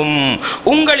அஹதிக்கும்,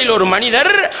 உங்களில் ஒரு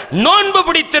மனிதர் நோன்பு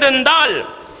பிடித்திருந்தால்,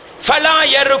 ஃபலா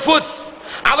யர்ஃபுஸ்,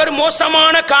 அவர்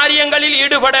மோசமான காரியங்களில்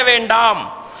ஈடுபட வேண்டாம்,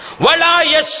 வலா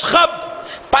யஸ்ஹப்,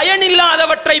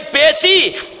 பயனில்லாதவற்றை பேசி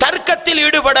தர்க்கத்தில்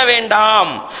ஈடுபட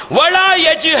வேண்டாம், வலா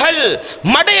யஜ்ஹல்,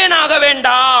 மடையனாக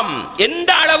வேண்டாம். எந்த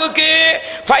அளவுக்கு?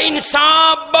 ஃபைன்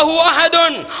சாபஹு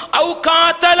அஹதுன் அவ்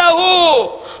காதலஹு,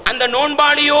 அந்த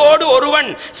நோன்பாளியோடு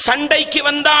ஒருவன் சண்டைக்கு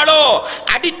வந்தாலோ,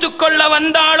 அடித்துக் கொள்ள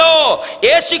வந்தாலோ,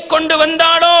 ஏசிக்கொண்டு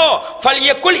வந்தாலோ,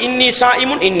 ஃபல்யகுல் இன்னி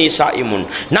சாயிமுன் இன்னி சாயிமுன்,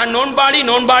 நான் நோன்பாளி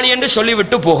நோன்பாளி என்று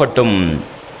சொல்லிவிட்டு போகட்டும்.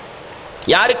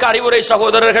 யாருக்கு அறிவுரை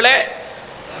சகோதரர்களே?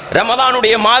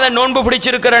 ரமதானுடைய மாத நோன்பு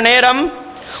பிடிச்சிருக்கிற நேரம்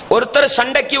ஒருத்தர்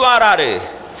சண்டைக்கு வாராரு,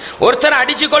 ஒருத்தர்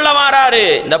அடிச்சு கொள்ள வாராரு,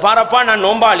 இந்த பாரப்பா நான்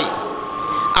நோன்பாளி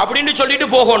அப்படின்னு சொல்லிட்டு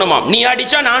போகணுமாம். நீ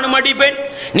அடிச்சா நானும் அடிப்பேன்,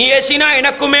 நீ ஏசினா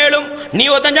எனக்கு மேலும், நீ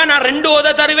உதஞ்சா நான் 2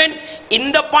 உத தருவேன்.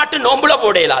 இந்த பாட்டு நோன்புல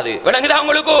போடலாது. விளங்குதா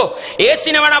உங்களுக்கு?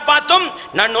 ஏசினவனை பார்த்தும்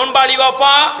நான் நோன்பாளி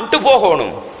வாப்பான்ட்டு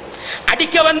போகணும்,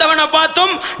 அடிக்க வந்தவனை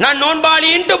பார்த்தும் நான்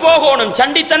நோன்பாளின்ட்டு போகணும்.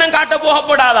 சண்டித்தனம் காட்ட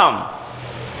போகப்படாதாம்.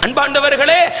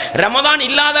 அன்பாண்டவர்களே, ரமதான்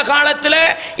இல்லாத காலத்துல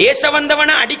ஏச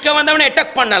வந்தவனை அடிக்க வந்தவனை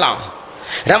அட்டாக் பண்ணலாம்.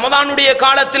 ரமதானுடைய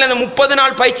காலத்தில் இந்த 30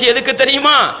 நாள் பயிற்சி எதுக்கு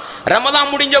தெரியுமா? ரமதான்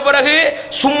முடிஞ்ச பிறகு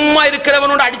சும்மா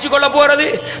இருக்கிறவனோட அடிச்சு கொள்ள போறது,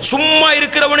 சும்மா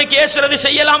இருக்கிறவனுக்கு ஏசுறது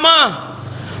செய்யலாமா?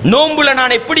 நோம்புல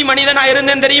நான் எப்படி மனிதனா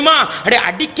இருந்தேன் தெரியுமா?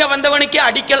 அடிக்க வந்தவனுக்கே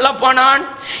அடிக்கலாம் நான்,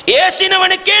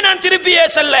 ஏசினவனுக்கே நான் திருப்பி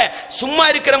ஏசல்ல. சும்மா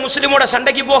இருக்கிற முஸ்லிமோட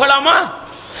சண்டைக்கு போகலாமா?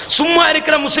 சும்மா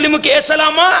இருக்கிற முஸ்லிமுக்கு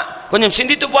ஏசலாமா? கொஞ்சம்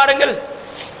சிந்தித்து பாருங்கள்.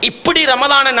 இப்படி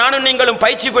ரமதான நானும் நீங்களும்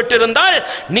பயிற்சி பெற்றிருந்தால்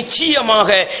நிச்சயமாக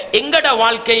எங்கட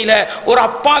வாழ்க்கையில ஒரு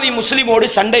அப்பாவி முஸ்லிமோடு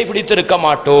சண்டை பிடித்து இருக்க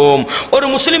மாட்டோம், ஒரு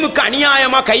முஸ்லிமுக்கு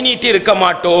அநியாயமா கை நீட்டி இருக்க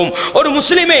மாட்டோம், ஒரு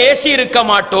முஸ்லிமை ஏசி இருக்க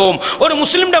மாட்டோம், ஒரு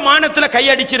முஸ்லிம்ட மானத்துல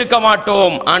கையடிச்சு இருக்க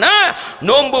மாட்டோம். ஆனா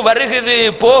நோன்பு வருகுது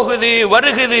போகுது,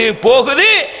 வருகுது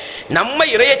போகுது, நம்ம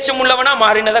இறையச்சம் உள்ளவனா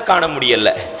மாறினதை காண முடியல.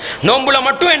 நோன்புல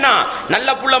மட்டும் என்ன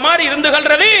நல்ல புள்ள மாதிரி இருந்து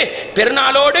கொள்றது,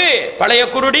 பெருநாளோடு பழைய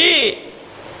குருடி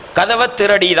கதவை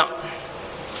திரடிதான்.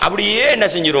 அப்படியே என்ன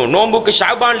செஞ்சிரும், நோம்புக்கு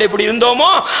ஷாபான்ல எப்படி இருந்தோமோ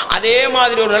அதே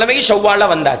மாதிரி ஒரு நிலைமைக்கு ஷவ்வால்ல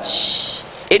வந்தாச்சு.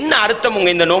 என்ன அர்த்தம்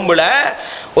இந்த நோம்புல?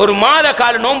 ஒரு மாத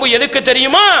கால நோம்பு எதுக்கு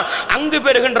தெரியுமா? அங்கு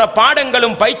பெறுகின்ற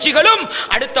பாடங்களும் பயிற்சிகளும்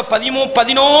அடுத்த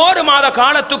 13-14 மாத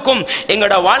காலத்துக்கும்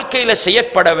எங்களோட வாழ்க்கையில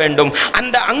செயற்பட வேண்டும்.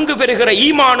 அந்த அங்கு பெறுகிற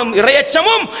ஈமானும்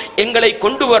இறையச்சமும் எங்களை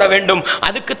கொண்டு வர வேண்டும்.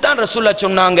 அதுக்குத்தான் ரசூலுல்லாஹ்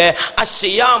சொன்னாங்க,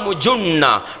 அஸ்ஸியாமு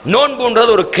ஜுன்னா,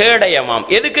 நோன்புன்றது ஒரு கேடயமாம்.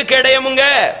 எதுக்கு கேடயமுங்க?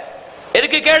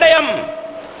 எதுக்கு கேடயம்?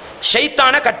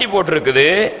 ஷைத்தான கட்டி போட்டிருக்குது,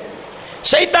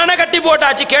 ஷைத்தான கட்டி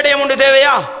போட்டாச்சு, கேடயம் ஒன்று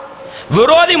தேவையா?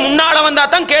 விரோதி முன்னால வந்தா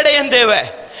தான் கேடயம் தேவை.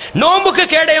 நோம்புக்கு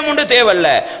கேடயம் ஒன்று தேவையில்ல.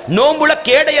 நோம்புல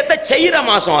கேடயத்தை செய்யற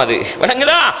மாசம் அது,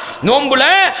 விளங்குதா? நோம்புல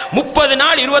 30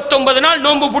 நாள் 29 நாள்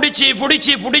நோம்பு பிடிச்சி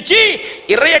பிடிச்சி பிடிச்சி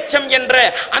இறையச்சம் என்ற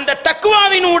அந்த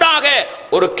தக்வாவின் ஊடாக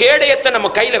ஒரு கேடயத்தை நம்ம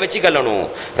கையில வச்சுக்கணும்.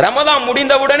 ரமதான்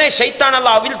முடிந்தவுடனே ஷைத்தான்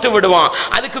அல்லாஹ் அவிழ்த்து விடுவான்,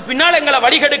 அதுக்கு பின்னால் எங்களை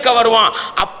வழிகெடுக்க வருவான்.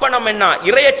 அப்ப நம்ம என்ன,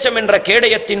 இறையச்சம் என்ற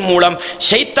கேடயத்தின் மூலம்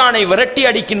ஷைத்தானை விரட்டி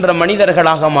அடிக்கின்ற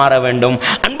மனிதர்களாக மாற வேண்டும்.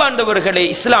 அன்பார்ந்தவர்களே,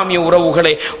 இஸ்லாமிய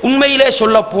உறவுகளே, உண்மையிலே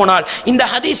சொல்ல போனால் இந்த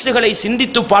ஹதீசுகளை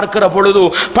சிந்தித்து பார்க்கிற பொழுது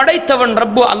படைத்தவன்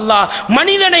ரப்பு அல்லாஹ்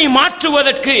மனிதனை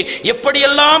மாற்றுவதற்கு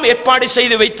எப்படியெல்லாம் ஏற்பாடு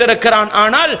செய்து வைத்திருக்கிறான்.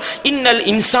 ஆனால் இன்னல்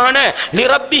இன்சான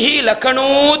லிரப்பிஹி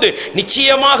லகனூத்,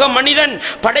 நிச்சயமாக மனிதன்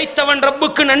படைத்தவன்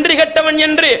ரப்புக்கு நன்றி கெட்டவன்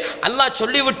என்று அல்லாஹ்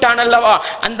சொல்லிவிட்டான் அல்லவா?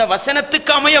 அந்த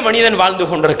வசனத்துக்கு அமைய மனிதன் வாழ்ந்து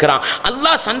கொண்டிருக்கிறான்.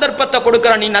 அல்லாஹ் சந்தர்ப்பத்தை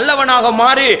கொடுக்கிறான், நீ நல்லவனாக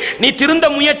மாறு, நீ திருந்த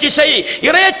முயற்சி செய்,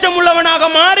 இறையச்சம் உள்ளவனாக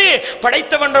மாறு,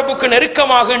 படைத்தவன் ரப்புக்கு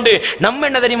நெருக்கமாக. நம்ம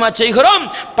என்ன தெரியுமா செய்கிறோம்?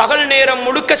 பகல் நேரம்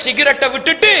முழுக்க சிகரெட்டை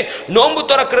விட்டுட்டு நோன்பு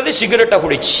துறக்கிறது சிகரெட்டை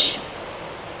குடிச்சு.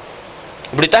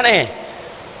 இப்படித்தானே?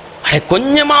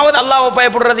 கொஞ்சமாவது அல்லாஹ்வை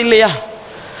பயப்படுறது இல்லையா?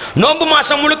 நோன்பு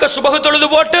மாசம் முழுக்க சுபகு தொழுது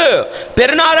போட்டு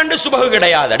பெருநாள் அன்று சுபகு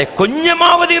கிடையாது.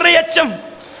 கொஞ்சமாவது இறையச்சம்,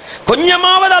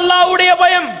 கொஞ்சமாவது அல்லாஹ்வுடைய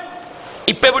பயம்.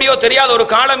 இப்ப எப்படியோ தெரியாத ஒரு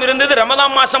காலம் இருந்தது,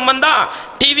 ரமதான் மாசம் வந்தா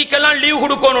டிவிக்கெல்லாம் லீவ்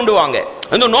கொடுக்கணுண்டுவாங்க,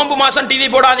 இந்த நோன்பு மாசம் டிவி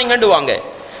போடாதீங்கண்டுவாங்க.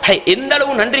 எந்த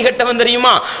அளவு நன்றி கெட்டவன்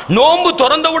தெரியுமா? நோன்பு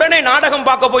திறந்த உடனே நாடகம்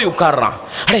பார்க்க போய் உட்கார்றான்.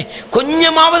 அடே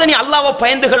கொஞ்சமாவது நீ அல்லாஹ்வை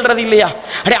பயந்து கொள்றது இல்லையா?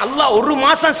 அடே அல்லாஹ் ஒரு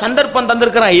மாசம் சந்தர்ப்பம்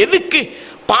தந்திருக்கிறான், எதுக்கு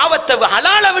பாவத்தை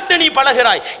ஹலால விட்டு நீ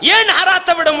பழகிறாய்? ஏன்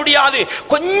ஹராத்தை விட முடியாது?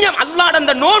 கொஞ்சம் அல்லாஹ்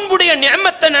அந்த நோன்புடைய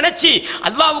நியமத்தை நினைச்சு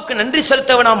அல்லாஹ்வுக்கு நன்றி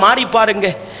செலுத்தவனா மாறி பாருங்க.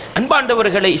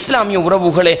 அன்பாண்டவர்களே, இஸ்லாமிய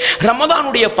உறவுகளே,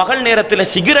 ரமதானுடைய பகல் நேரத்தில்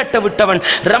சிகரெட்டை விட்டவன்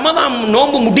ரமதான்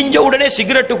நோன்பு முடிஞ்ச உடனே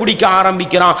சிகரெட்டு குடிக்க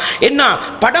ஆரம்பிக்கிறான். என்ன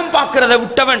படம் பார்க்கிறத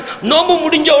விட்டவன் நோன்பு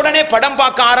முடிஞ்ச உடனே படம்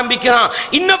பார்க்க ஆரம்பிக்கிறான்.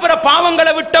 இன்னும் பிற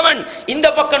பாவங்களை விட்டவன் இந்த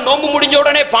பக்கம் நோன்பு முடிஞ்ச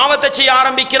உடனே பாவத்தை செய்ய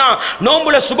ஆரம்பிக்கிறான்.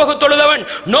 நோன்புல சுபகு தொழுதவன்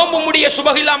நோன்பு முடிய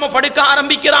சுபகு இல்லாம படுக்க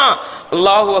ஆரம்பிக்கிறான்.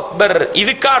 அல்லாஹு அக்பர்.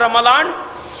 இதுக்கா ரமதான்?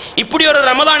 இப்படி ஒரு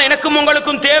ரமதான் எனக்கும்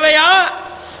உங்களுக்கும் தேவையா?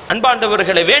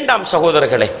 அன்பாண்டவர்களே, வேண்டாம்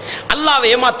சகோதரர்களே, அல்லாஹ்வை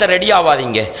ஏமாத்த ரெடி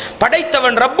ஆவாதீங்க.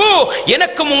 படைத்தவன் ரப்பு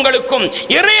எனக்கும் உங்களுக்கும்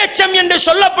இறையச்சம் என்று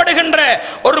சொல்லப்படுகின்ற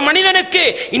ஒரு மனிதனுக்கு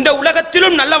இந்த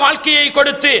உலகத்திலும் நல்ல வாழ்க்கையை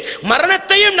கொடுத்து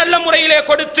மரணத்தையும் நல்ல முறையிலே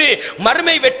கொடுத்து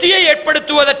மறுமை வெற்றியை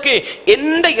ஏற்படுத்துவதற்கு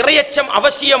எந்த இறையச்சம்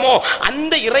அவசியமோ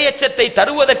அந்த இறையச்சத்தை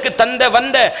தருவதற்கு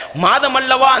வந்த மாதம்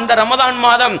அல்லவா அந்த ரமதான்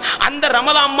மாதம். அந்த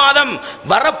ரமதான் மாதம்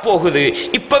வரப்போகுது.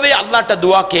 இப்பவே அல்லாஹ்ட்ட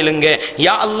துஆ கேளுங்க.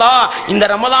 யா அல்லாஹ், இந்த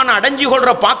ரமதானை அடைஞ்சு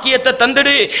கொள்ற பாக்கியத்தை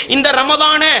தந்துடு. இந்த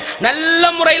ரமதானை நல்ல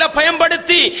முறையில்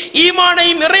பயன்படுத்தி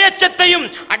ஈமானையும் இறையச்சத்தையும்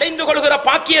அடைந்து கொள்கிற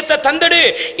பாக்கியத்தை தந்துடு.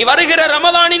 வருகிற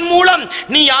ரமதானின் மூலம்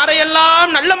நீ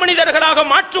யாரையெல்லாம் நல்ல மனிதர்களாக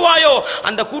மாற்றுவாயோ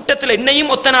அந்த கூட்டத்தில்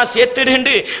என்னையும் ஒத்தனா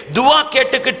சேர்த்துடு துவா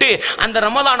கேட்டுக்கிட்டு அந்த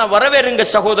ரமதானை வரவேறுங்க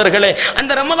சகோதரர்களே.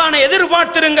 அந்த ரமதானை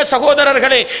எதிர்பார்த்திருங்க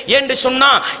சகோதரர்களே. என்று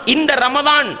சொன்னா இந்த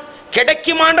ரமதான்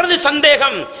கிடைக்குமான்றது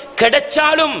சந்தேகம்.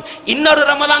 கிடைச்சாலும் இன்னொரு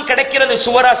ரமதான் கிடைக்கிறது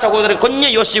சுவரா சகோதரர்?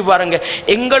 கொஞ்சம் யோசிச்சு பாருங்க.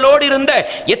 எங்களோடு இருந்த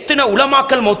எத்தனை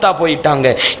உலமாக்கள் மௌத்தா போயிட்டாங்க,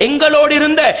 எங்களோடு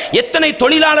இருந்த எத்தனை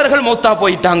தொழிலாளர்கள் மௌத்தா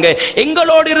போயிட்டாங்க,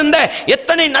 எங்களோடு இருந்த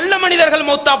எத்தனை நல்ல மனிதர்கள்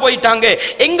மௌத்தா போயிட்டாங்க,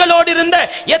 எங்களோடு இருந்த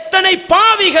எத்தனை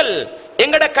பாவிகள்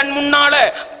எங்கட கண் முன்னால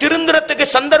திருந்துறதுக்கு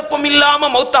சந்தர்ப்பம் இல்லாம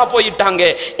மௌத்தா போயிட்டாங்க.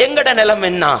 எங்கட நிலம்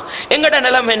என்ன? எங்கட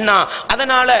நிலம் என்ன?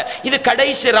 அதனால இது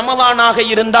கடைசி ரமதானாக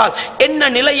இருந்தால் என்ன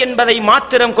நிலை என்பதை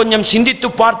மாத்திரம் கொஞ்சம் சிந்தித்து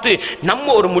பார்த்து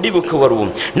நம்ம ஒரு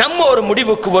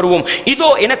முடிவுக்கு வருவோம். இதோ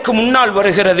எனக்கு முன்னால்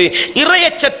வருகிறது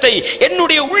இறையச்சத்தை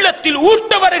என்னுடைய உள்ளத்தில்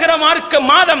ஊட்ட வருகிற மார்க்க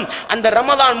மாதம். அந்த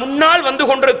ரமதான் முன்னால் வந்து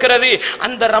கொண்டிருக்கிறது.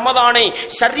 அந்த ரமதானை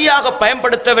சரியாக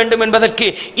பயன்படுத்த வேண்டும் என்பதற்கு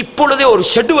இப்பொழுதே ஒரு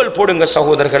ஷெட்யூல் போடுங்க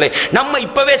சகோதரர்களே. நம்ம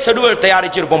இப்பவே ஷெட்யூல்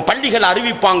தயாரிச்சிருப்போம். பள்ளிகள்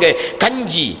அறிவிப்பாங்க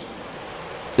கஞ்சி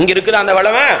இங்க இருக்குது அந்த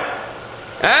வளமை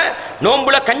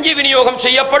நோம்புல கஞ்சி விநியோகம்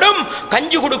செய்யப்படும்.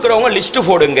 கஞ்சி கொடுக்கிறவங்க லிஸ்ட்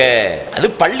போடுங்க. அது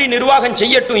பள்ளி நிர்வாகம்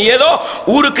செய்யட்டும். ஏதோ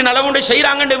ஊருக்கு நலவுண்டு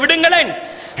செய்யறாங்கன்னு விடுங்களேன்.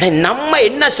 நம்ம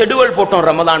என்ன ஷெட்யூல் போட்டோம்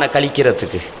ரமதானை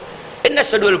கழிக்கிறதுக்கு? என்ன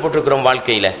ஷெட்யூல் போட்டிருக்கிறோம்?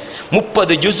 வாழ்க்கையில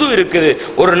 30 ஜுசு இருக்குது.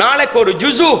 ஒரு நாளைக்கு ஒரு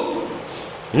ஜுசு.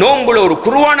 நோம்புல ஒரு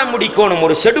குர்ஆனை முடிக்கணும்.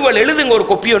 ஒரு ஷெட்யூல் எழுதுங்க. ஒரு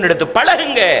கொப்பி ஒன்று எடுத்து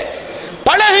பழகுங்க.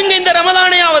 இந்த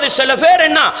ரமதானையாவது. சில பேர்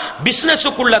என்ன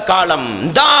பிசினஸுக்குள்ள காலம்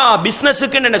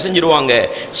பிசினஸுக்கு என்ன செஞ்சிருவாங்க?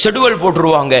 ஷெட்யூல்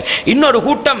போட்டுருவாங்க. இன்னொரு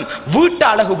கூட்டம் வீட்டை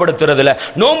அழகுபடுத்துறதுல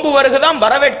நோன்பு வருகுதான்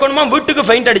வரவேற்கணுமா வீட்டுக்கு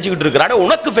பெயிண்ட் அடிச்சுக்கிட்டு இருக்கிறாட.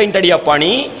 உனக்கு பெயிண்ட் அடியாப்பா,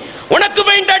 நீ உனக்கு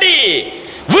பெயிண்ட் அடி.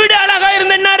 வீடு அழகா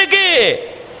இருந்த என்ன இருக்கு?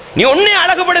 நீ உன்னை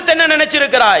அழகுபடுத்த என்ன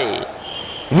நினைச்சிருக்கிறாய்?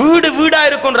 வீடா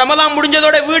இருக்கும். ரமதான்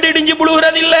முடிஞ்சதோட வீடு இடிஞ்சு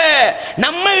விழுகிறது இல்ல,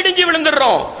 நம்ம இடிஞ்சு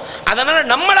விழுந்துடுறோம். அதனால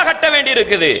நம்மளை கட்ட வேண்டி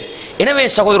இருக்குது. எனவே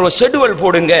சகோதரர் ஷெட்யூல்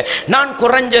போடுங்க. நான்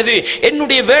குறைஞ்சது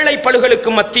என்னுடைய வேலை பளுகளுக்கு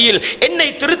மத்தியில் என்னை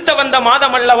திருத்த வந்த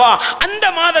மாதம் அல்லவா, அந்த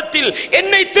மாதத்தில்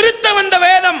என்னை திருத்த வந்த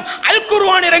வேதம் அல்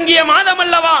குர்ஆன் இறங்கிய மாதம்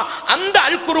அல்லவா, அந்த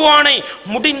அல் குர்ஆனை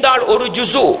முடிந்தால் ஒரு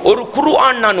ஜுசு ஒரு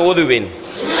குர்ஆன் நான் ஓதுவேன்.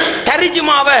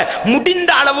 தர்ஜுமாவை முடிந்த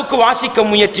அளவுக்கு வாசிக்க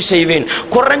முயற்சி செய்வேன்.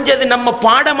 குறைஞ்சது நம்ம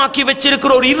பாடமாக்கி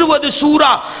வச்சிருக்கிற ஒரு 20 சூரா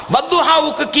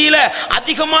வத்துஹாவுக்கு கீழே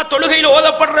அதிகமா தொழுகையில்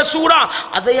ஓதப்படுற சூரா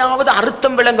அதையாவது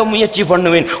அர்த்தம் விளங்க முயற்சி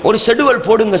பண்ணுவேன். ஒரு ஷெட்யூல்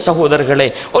போடுங்க சகோதரர்களே.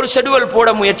 ஒரு ஷெட்யூல் போட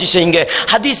முயற்சி செய்யுங்க.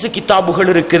 ஹதீஸ்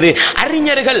கிதாபுகள் இருக்குது.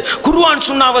 அறிஞர்கள் குர்ஆன்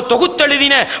சுன்னாவை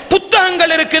தொகுத்தெழுதின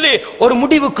புத்தகங்கள் இருக்குது. ஒரு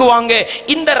முடிவுக்கு வாங்க.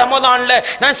 இந்த ரமதான்ல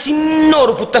நான் சின்ன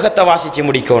ஒரு புத்தகத்தை வாசிச்சு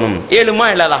முடிக்கணும். ஏழுமா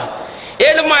இல்லதா?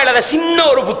 சின்ன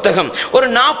ஒரு புத்தகம், ஒரு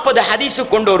 40 ஹதீஸ்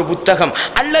கொண்ட ஒரு புத்தகம்,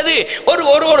 அல்லது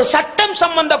ஒரு சட்டம்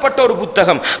சம்பந்தப்பட்ட ஒரு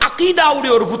புத்தகம்,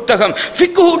 அகீதாவுடைய ஒரு புத்தகம்,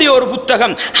 ஃபிக்ஹுடைய ஒரு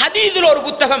புத்தகம், ஹதீஸ்ல ஒரு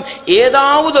புத்தகம்,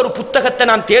 ஏதாவது ஒரு புத்தகத்தை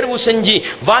நான் தேர்வு செஞ்சு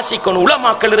வாசிக்கணும்.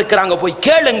 உலமாக்கள் இருக்கிறாங்க, போய்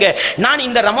கேளுங்க. நான்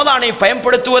இந்த ரமதானை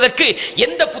பயன்படுத்துவதற்கு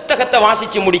எந்த புத்தகத்தை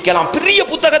வாசிச்சு முடிக்கலாம்? பெரிய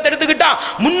புத்தகத்தை எடுத்துக்கிட்டா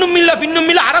முன்னும் இல்ல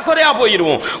பின்னும் இல்ல அறக்குறையா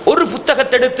போயிருவோம். ஒரு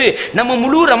புத்தகத்தை எடுத்து நம்ம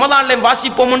முழு ரமதான்ல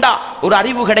வாசிப்போம்டா ஒரு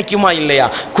அறிவு கிடைக்குமா இல்லையா?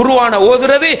 குர்ஆனை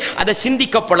ஓதுறது, அதை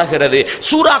சிந்திக்க பழகிறது,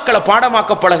 சூறாக்களை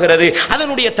பாடமாக்க பழகிறது,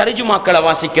 அதனுடைய தர்ஜுமாக்களை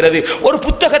வாசிக்கிறது, ஒரு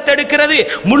புத்தகத்தை எடுக்கிறது,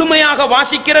 முழுமையாக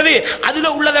வாசிக்கிறது,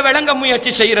 அதுல உள்ளதை விளங்க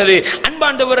முயற்சி செய்கிறது.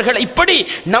 அன்பாண்டவர்கள், இப்படி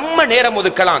நம்ம நேரம்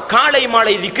ஒதுக்கலாம். காலை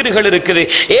மாலை திக்ருகள் இருக்குது,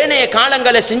 ஏனைய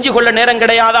காலங்களை செஞ்சு கொள்ள நேரம்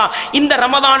கிடையாதா? இந்த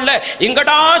ரமதான்ல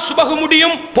எங்கடா சுபகு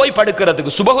முடியும் போய்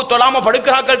படுக்கிறதுக்கு? சுபகு தொழாம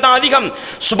படுக்கிறார்கள் தான் அதிகம்.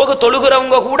 சுபகு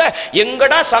தொழுகிறவங்க கூட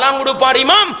எங்கடா சலாம் கொடுப்பார்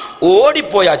இமாம், ஓடி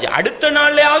போயாச்சு. அடுத்த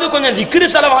நாள்லயாவது கொஞ்சம் திக்ரு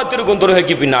ஸலவாத் இருக்கும்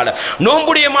தொழுகைக்கு பின்னால.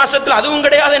 நோம்புடைய மாசத்துல அதுவும்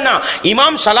கிடையாது. என்ன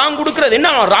இமாம் சலாம் கொடுக்கிறது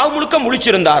என்ன, ராவ் முழுக்க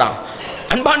முழிச்சிருந்தாராம்.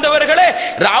 அன்பாண்டவர்களே,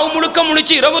 ராவ் முழுக்க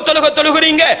முழிச்சு இரவு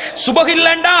தொழுகிறீங்க, சுபகு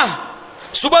இல்லண்டா,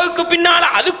 சுபகுக்கு பின்னால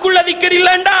அதுக்குள்ள திக்ர்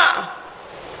இல்லண்டா.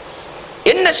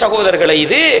 என்ன சகோதரர்களை,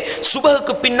 இது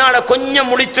சுபகுக்கு பின்னால கொஞ்சம்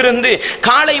முழித்திருந்து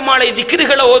காலை மாலை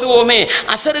திக்ருகளை ஓதுவோமே,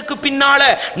 அசருக்கு பின்னால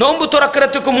நோன்பு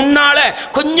துறக்கிறதுக்கு முன்னால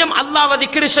கொஞ்சம் அல்லாஹ்வை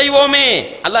திக்ரு செய்வோமே.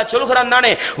 அல்லாஹ் சொல்கிறான்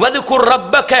தானே, வதுகுர்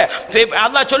ரப்பக,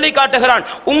 அல்லாஹ் சொல்லி காட்டுகிறான்,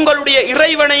 உங்களுடைய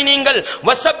இறைவனை நீங்கள்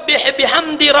வஸப்பிஹ்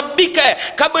பிஹம்தி ரப்பிக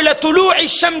கப்ல துலூஇ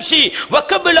ஷம்ஸி வ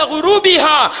கப்ல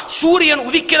குரூபிஹா, சூரியன்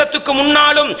உதிக்கிறதுக்கு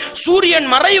முன்னாலும் சூரியன்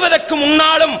மறைவதற்கு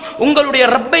முன்னாலும் உங்களுடைய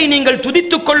ரப்பை நீங்கள்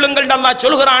துதித்துக் கொள்ளுங்கள் அல்லாஹ்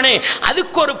சொல்கிறானே.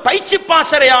 அதுக்கு ஒரு பயிற்சி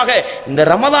பாசறையாக இந்த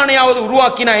ரமதானையாவது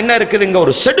உருவாக்கினா என்ன இருக்குதுங்க,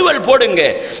 ஒரு ஷெட்யூல் போடுங்க.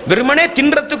 வெறுமனே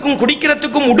தின்றதுக்கும்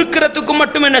குடிக்கிறதுக்கும் உடுக்கிறதுக்கும்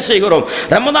மட்டும் என்ன செய்கிறோம்,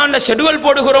 ரமதான்ல ஷெட்யூல்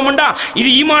போடுகிறோம்டா, இது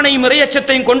ஈமானையும்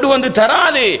இறையச்சத்தையும் கொண்டு வந்து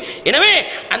தராது. எனவே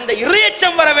அந்த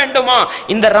இறையச்சம் வர வேண்டுமா,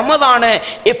 இந்த ரமதானை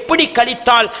எப்படி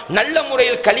கழித்தால் நல்ல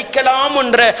முறையில் கழிக்கலாம்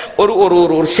என்ற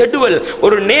ஒரு ஷெட்யூல்,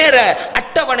 ஒரு நேர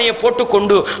அட்டவணையை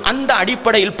போட்டுக்கொண்டு அந்த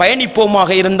அடிப்படையில்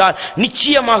பயணிப்போமாக இருந்தால்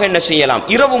நிச்சயமாக என்ன செய்யலாம்.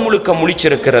 இரவு முழுக்க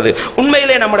முழிச்சிருக்கிறது,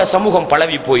 உண்மையிலே நம்முடைய சமூகம்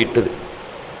பழவி போயிட்டது.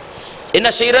 என்ன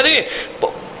செய்யறது,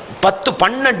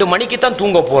 10-12 மணிக்கு தான்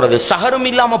தூங்க போறது, சஹரும்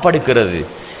இல்லாம படுக்கிறது,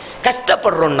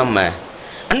 கஷ்டப்படுறோம் நம்ம.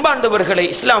 அன்பாண்டவர்களே,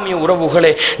 இஸ்லாமிய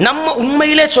உறவுகளே, நம்ம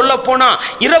உண்மையிலே சொல்ல போனா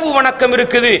இரவு வணக்கம்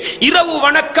இருக்குது. இரவு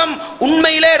வணக்கம்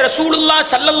உண்மையிலே ரசூலுல்லாஹ்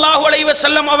ஸல்லல்லாஹு அலைஹி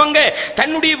வஸல்லம் அவங்க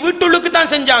தன்னுடைய வீட்டுக்கு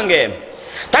தான் செஞ்சாங்க,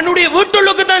 தன்னுடைய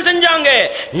வீட்டுக்கு தான் செஞ்சாங்க.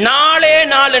 நாளே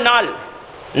 4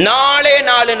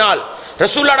 நாள்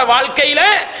ரசூலோட வாழ்க்கையில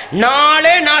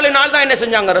 4 நாள் தான் என்ன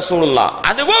செஞ்சாங்க ரசூலுல்லாஹ்.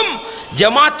 அதுவும்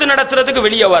ஜமாத் நடத்துறதுக்கு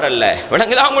வெளியே வரல,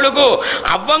 விளங்குதா உங்களுக்கு?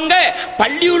 அவங்க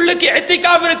பள்ளியுள்ளுக்கு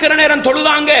இத்திகாஃப் இருக்கிற நேரம்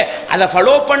தொழுதாங்க, அதை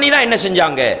ஃபாலோ பண்ணி தான் என்ன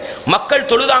செஞ்சாங்க, மக்கள்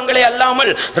தொழுதாங்களே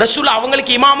அல்லாமல் ரசூல்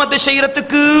அவங்களுக்கு இமாமத்து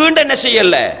செய்யறதுக்கு என்ன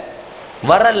செய்யல,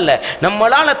 வரல.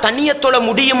 நம்மளால தனிய தொழ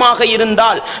முடியுமாக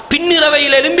இருந்தால்,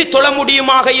 பின்னிரவையில் எழும்பி தொழ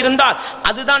முடியுமாக இருந்தால்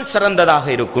அதுதான் சிறந்ததாக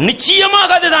இருக்கும். நிச்சயமாக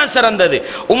அதுதான் சிறந்தது.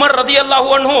 உமர் ரலியல்லாஹு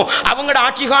அன்ஹு அவங்களோட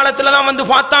ஆட்சி காலத்துல தான் வந்து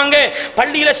பார்த்தாங்க,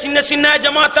 பள்ளியில சின்ன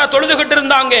ஜமாத்தா தொழுதுகிட்டு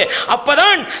இருந்தாங்க.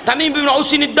 அப்பதான் தமீம் இப்னு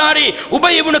ஔஸின் இத்தாரி,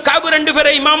 உபய் இப்னு கஅப் 2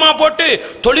 பேரை இமாமா போட்டு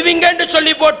தொழுவிங்கன்னு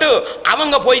சொல்லி போட்டு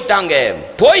அவங்க போயிட்டாங்க.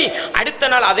 போய்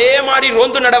அடுத்த நாள் அதே மாதிரி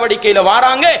ரோந்து நடவடிக்கையில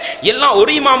வராங்க, எல்லாம்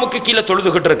ஒரு இமாமுக்கு கீழே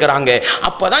தொழுதுகிட்டு இருக்கிறாங்க.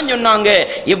 அப்பதான் சொன்னாங்க,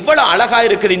 எவ்வளவு அழகா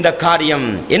இருக்குது இந்த காரியம்.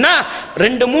 என்ன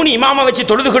 2-3 இமாம வச்சு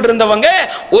தொழுதுகிட்டு இருந்தவங்க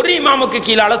ஒரு இமாமுக்கு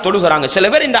கீழால தொழுகிறாங்க. சில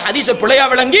பேர் இந்த ஹதீஸை பிழையா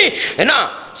விளங்கி, என்ன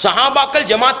சஹாபாக்கள்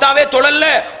ஜமாத்தாவே தொழல,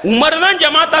 உமர் தான்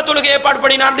ஜமாத்தா தொழுகை ஏற்பாடு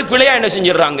பண்ணினார்னு பிழையா என்ன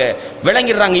செஞ்சிடறாங்க,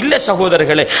 விளங்கிடுறாங்க. இல்ல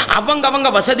சகோதரர்களே, அவங்க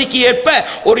வசதிக்கு ஏற்ப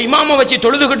ஒரு இமாம வச்சு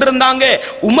தொழுதுகிட்டு இருந்தாங்க.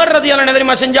 உமர் ரலியல்லாஹு அன்ஹு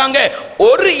தெரியுமா செஞ்சாங்க,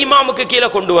 ஒரு இமாமுக்கு கீழே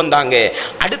கொண்டு வந்தாங்க.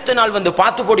 அடுத்த நாள் வந்து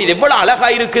பார்த்து போடி இது எவ்வளவு அழகா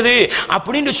இருக்குது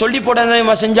அப்படின்னு சொல்லி போட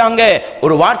செஞ்சாங்க.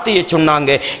 ஒரு வார்த்தையை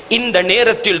சொன்னாங்க, இந்த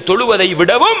நேரத்தில் தொழுவதை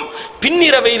விடவும்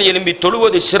பின்னிரவையில் எழும்பி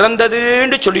தொழுவது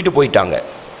சிறந்ததுன்னு சொல்லிட்டு போயிட்டாங்க.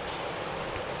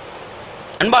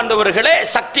 அன்பார்ந்தவர்களே,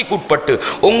 சக்திக்குட்பட்டு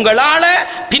உங்களால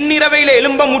பின்னிரவையில்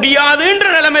எழும்ப முடியாதுன்ற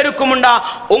நிலைமை இருக்கும்டா,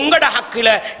 உங்களோட ஹக்கில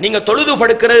நீங்க தொழுது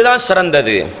படுக்கிறது தான்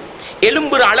சிறந்தது.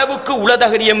 எலும்புற அளவுக்கு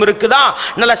உலதகரியம் இருக்குதா,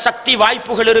 நல்ல சக்தி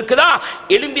வாய்ப்புகள் இருக்குதா,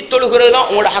 எலும்பி தொழுகிறது தான்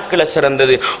உங்களோட ஹக்கில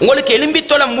சிறந்தது. உங்களுக்கு எலும்பி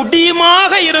தொழ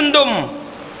முடியுமாக இருந்தும்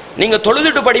நீங்க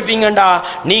தொழுதுட்டு படிப்பீங்கண்டா,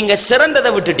 நீங்க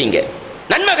சிறந்ததை விட்டுட்டீங்க,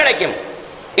 நன்மை கிடைக்கும்.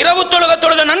 இரவு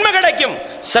தொழுத நன்மை கிடைக்கும்,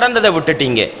 சிறந்ததை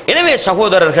விட்டுட்டீங்க. எனவே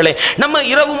சகோதரர்களே, நம்ம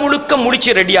இரவு முழுக்க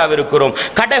முடிச்சு ரெடியாக இருக்கிறோம்.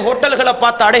 கடை ஹோட்டல்களை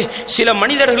பார்த்தாடே சில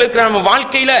மனிதர்களுக்கு நம்ம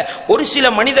வாழ்க்கையில ஒரு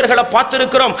சில மனிதர்களை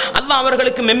பார்த்திருக்கிறோம். அல்லாஹ்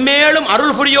அவர்களுக்கு மென்மேலும்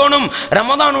அருள் புரியணும்.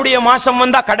 ரமதானுடைய மாசம்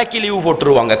வந்தா கடைக்கு லீவு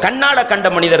போட்டுருவாங்க. கண்ணால கண்ட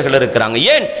மனிதர்கள் இருக்கிறாங்க.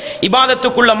 ஏன்,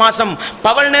 இபாதத்துக்குள்ள மாசம்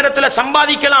பகல் நேரத்துல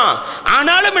சம்பாதிக்கலாம்.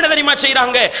 ஆனாலும் என்ன தெரியுமா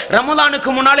செய்யறாங்க,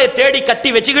 ரமதானுக்கு முன்னாலே தேடி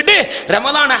கட்டி வச்சுக்கிட்டு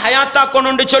ரமதான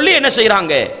ஹயாத்தாக்கணும்னு சொல்லி என்ன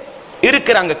செய்யறாங்க,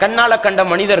 இருக்கிறாங்க. கண்ணால கண்ட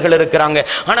மனிதர்கள் இருக்கிறாங்க.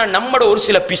 ஆனா நம்மட ஒரு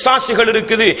சில பிசாசுகள்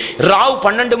இருக்குது. ராவ்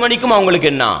 12 மணிக்கும் அவங்களுக்கு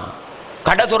என்ன,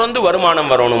 கடை திறந்து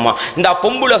வருமானம் வரணுமா. இந்த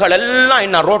பொம்புலகள் எல்லாம்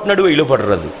என்ன ரோட் நடுவே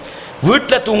இழுபடுறது.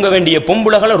 வீட்டில் தூங்க வேண்டிய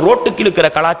பொம்புலகளை ரோட்டுக்கு இழுக்கிற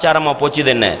கலாச்சாரமா போச்சு.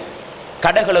 என்ன,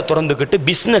 கடைகளை திறந்துக்கிட்டு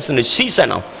பிசினஸ்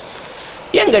சீசனா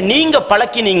எங்க நீங்க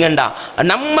பழக்கினீங்கண்டா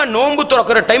நம்ம நோன்பு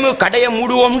துறக்கிற டைம் கடையை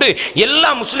மூடுவோம்னு எல்லா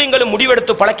முஸ்லிம்களும்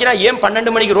முடிவெடுத்து பழக்கினா ஏன்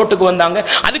 12 மணிக்கு ரோட்டுக்கு வந்தாங்க?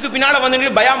 அதுக்கு பின்னால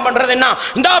வந்து பயம் பண்றது என்ன?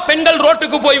 இந்த பெண்கள்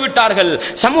ரோட்டுக்கு போய் விட்டார்கள்.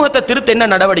 சமூகத்தை திருத்த என்ன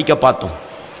நடவடிக்கை பார்த்தோம்?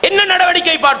 என்ன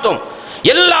நடவடிக்கை பார்த்தோம்?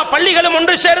 எல்லா பள்ளிகளும்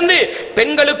ஒன்று சேர்ந்து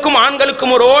பெண்களுக்கும்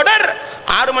ஆண்களுக்கும் ஒரு ஆர்டர்,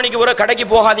 6 மணிக்கு ஒரு கடைக்கு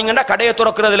போகாதீங்கன்னா கடையை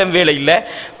துறக்கிறதுல வேலை இல்லை.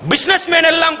 பிசினஸ் மேன்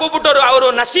எல்லாம் கூப்பிட்டு ஒரு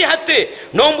நசீஹத்து,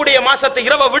 நோம்புடைய மாசத்தை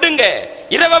இரவ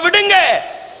விடுங்க,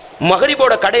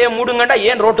 மகரிபோட கடையை மூடுங்கண்டா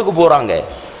ஏன் ரோட்டுக்கு போறாங்க?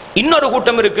 இன்னொரு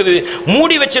கூட்டம் இருக்குது,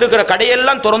 மூடி வச்சிருக்கிற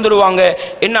கடையெல்லாம் திறந்துடுவாங்க.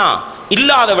 என்ன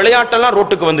இல்லாத விளையாட்டெல்லாம்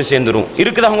ரோட்டுக்கு வந்து சேர்ந்துரும்.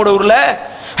 இருக்குதா உங்களோட ஊர்ல?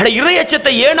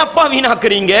 இறையச்சத்தை ஏனப்பா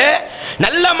வீணாக்குறீங்க?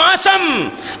 நல்ல மாசம்,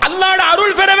 அல்லாஹ்வுடைய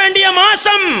அருள் பெற வேண்டிய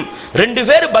மாசம். 2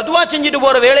 பேர் பதுவா செஞ்சுட்டு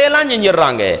போற வேலையெல்லாம்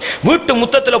செஞ்சிடறாங்க. வீட்டு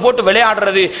முத்தத்துல போட்டு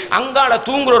விளையாடுறது, அங்கால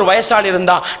தூங்குற ஒரு வயசாளி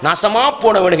இருந்தா நாசமா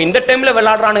போனவனுக்கு இந்த டைம்ல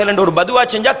விளையாடுறானுங்க ஒரு பதுவா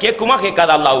செஞ்சா கேட்குமா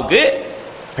கேட்காத? அல்லாஹ்வுக்கு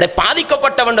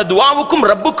பாதிக்கப்பட்டவன் துவாவுக்கும்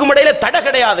ரப்புக்கும் இடையில தடை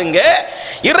கிடையாதுங்க.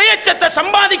 இறையச்சத்தை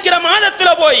சம்பாதிக்கிற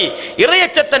மாதத்துல போய்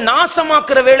இறையச்சத்தை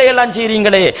நாசமாக்குற வேலையெல்லாம்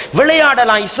செய்றீங்களே.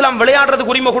 விளையாடலாம், இஸ்லாம்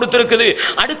விளையாடுறதுக்கு உரிமை கொடுத்திருக்குது.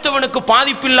 அடுத்தவனுக்கு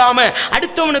பாதிப்பு இல்லாம,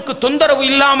 அடுத்தவனுக்கு தொந்தரவு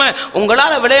இல்லாம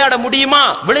உங்களால விளையாட முடியுமா?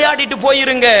 விளையாடிட்டு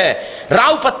போயிருங்க.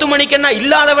 ராவு 10 மணிக்கு என்ன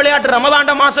இல்லாத விளையாட்டு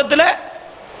ரமதான மாசத்துல?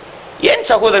 ஏன்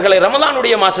சகோதரர்களை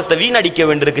ரமதானுடைய மாசத்தை வீணடிக்க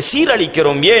வேண்டியிருக்கு,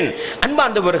 சீரழிக்கிறோம்? ஏன்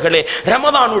அன்பார்ந்தவர்களே,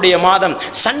 ரமதானுடைய மாதம்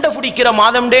சண்டை பிடிக்கிற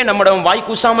மாதம்டே நம்மிடம்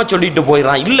வாய்க்கூசாம சொல்லிட்டு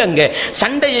போயிடறான். இல்லங்க,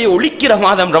 சண்டையை ஒழிக்கிற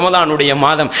மாதம் ரமதானுடைய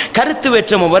மாதம். கருத்து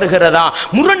வேற்றுமை வருகிறதா,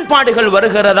 முரண்பாடுகள்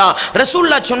வருகிறதா?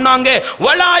 ரசூலுல்லாஹ் சொன்னாங்க,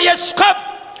 வலா யஸ்கப்,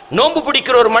 நோன்பு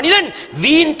பிடிக்கிற ஒரு மனிதன்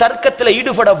வீண் தர்க்கத்தில்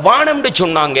ஈடுபட வானம்னு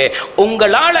சொன்னாங்க.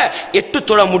 உங்களால 8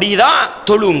 தொழ முடியுதா?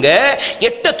 தொழுங்க.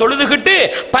 8 தொழுதுகிட்டு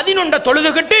 11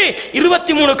 தொழுதுகிட்டு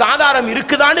 23க்கு ஆதாரம்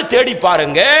இருக்குதான்னு தேடி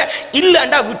பாருங்க.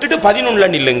 இல்லண்டா விட்டுட்டு 11ல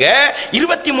நில்லுங்க.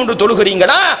 23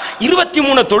 தொழுகிறீங்களா?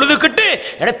 23 தொழுதுகிட்டு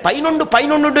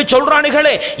 11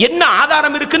 சொல்றானுங்களே, என்ன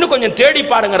ஆதாரம் இருக்குன்னு கொஞ்சம் தேடி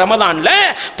பாருங்க. ரமதான்ல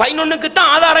 11க்கு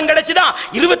தான் ஆதாரம் கிடைச்சுதா?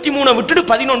 23 விட்டுட்டு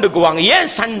 11க்கு வாங்க.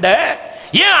 ஏன் சண்டை?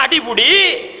 ஏன் அடிபுடி?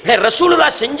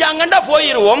 ரசூலுல்லாஹ் செஞ்சாங்கண்டா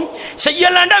போயிருவோம்,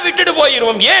 செய்யலாண்டா விட்டுட்டு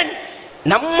போயிருவோம். ஏன்?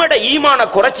 நம்மட ஈமான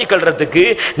குறைச்சிக்கிறதுக்கு,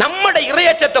 நம்மட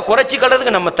இறையச்சத்தை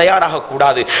குறைச்சிக்கிறதுக்கு நம்ம தயாராக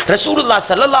கூடாது. ரசூலுல்லாஹ்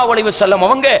ஸல்லல்லாஹு அலைஹி வஸல்லம்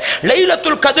அவங்க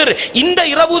லைலத்துல் கத்ர் இந்த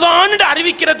இரவுதான்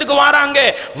அறிவிக்கிறதுக்கு வராங்க.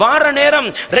 வார நேரம்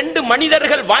 2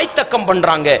 மனிதர்கள் வாய்த்தக்கம்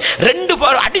பண்றாங்க. 2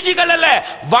 அடிஜிகள் அல்ல,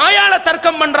 வாயால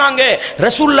தர்க்கம் பண்றாங்க.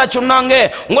 ரசூலுல்லாஹ் சொன்னாங்க,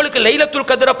 உங்களுக்கு லைலத்துல்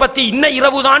கத்ரை பத்தி இன்ன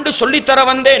இரவுதான் சொல்லி தர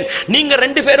வந்தேன். நீங்க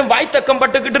 2 பேரும் வாய்த்தக்கம்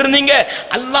பட்டுக்கிட்டு இருந்தீங்க,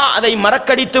 அல்லாஹ் அதை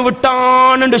மறக்கடித்து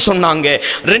விட்டான்னு சொன்னாங்க.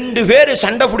 2 பேரு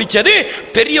சண்டை பிடிச்சது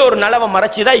பெரிய ஒரு நலவை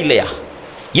மறைச்சுதா இல்லையா?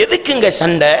 எதுக்குங்க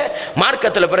சண்டை?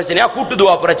 மார்க்கத்துல பிரச்சனையா,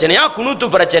 கூட்டுதுவா பிரச்சனையா, குனூத்து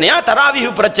பிரச்சனையா,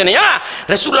 தராவீஹ் பிரச்சனையா?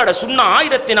 ரசூலுல்லாஹ் சுன்னா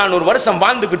 1400 வருஷம்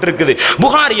வாழ்ந்துகிட்டு இருக்குது.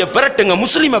 புகாரிய பெரட்டுங்க,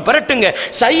 முஸ்லிம பெரட்டுங்க,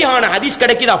 சஹீஹான ஹதீஸ்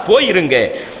கிடைக்குதா போயிருங்க.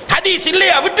 ஹதீஸ்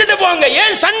இல்லையா விட்டுட்டு போங்க.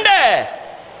 ஏன் சண்டை?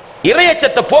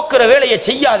 இறையச்சத்தை போக்குற வேலையை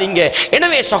செய்யாதீங்க.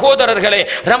 எனவே சகோதரர்களே,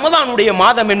 ரமதானுடைய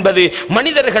மாதம் என்பது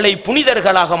மனிதர்களை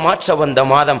புனிதர்களாக மாற்ற வந்த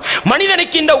மாதம்.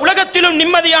 மனிதனுக்கு இந்த உலகத்திலும்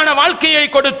நிம்மதியான வாழ்க்கையை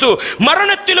கொடுத்து,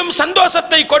 மரணத்திலும்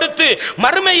சந்தோஷத்தை கொடுத்து,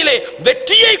 மறுமையிலே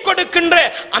வெற்றியை கொடுக்கின்ற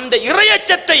அந்த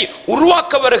இறையச்சத்தை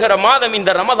உருவாக்க வருகிற மாதம்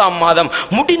இந்த ரமதான் மாதம்.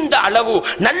 முடிந்த அளவு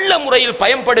நல்ல முறையில்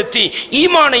பயன்படுத்தி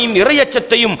ஈமானையும்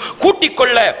இறையச்சத்தையும் கூட்டிக்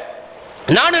கொள்ள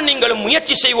நானும் நீங்களும்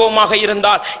முயற்சி செய்வோமாக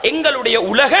இருந்தால் எங்களுடைய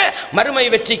உலக மறுமை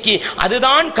வெற்றிக்கு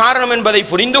அதுதான் காரணம் என்பதை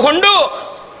புரிந்து கொண்டு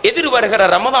எதிர் வருகிற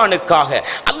ரமதானுக்காக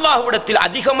அல்லாஹ்விடத்தில்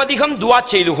அதிகம் துஆ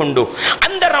செய்து கொண்டு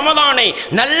அந்த ரமதானை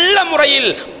நல்ல முறையில்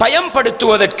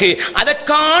பயன்படுத்துவதற்கு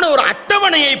அதற்கான ஒரு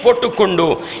அட்டவணையை போட்டுக்கொண்டு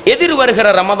எதிர் வருகிற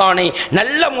ரமதானை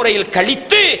நல்ல முறையில்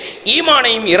கழித்து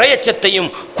ஈமானையும் இறையச்சத்தையும்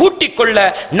கூட்டிக் கொள்ள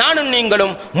நானும்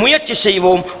நீங்களும் முயற்சி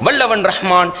செய்வோம். வல்லவன்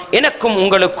ரஹ்மான் எனக்கும்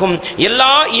உங்களுக்கும்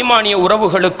எல்லா ஈமானிய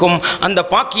உறவுகளுக்கும் அந்த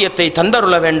பாக்கியத்தை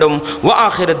தந்தருள வேண்டும். வ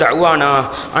ஆகிரு தஅவானா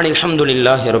அனில்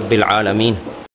ஹம்துலில்லாஹி ரப்பில் ஆலமீன்.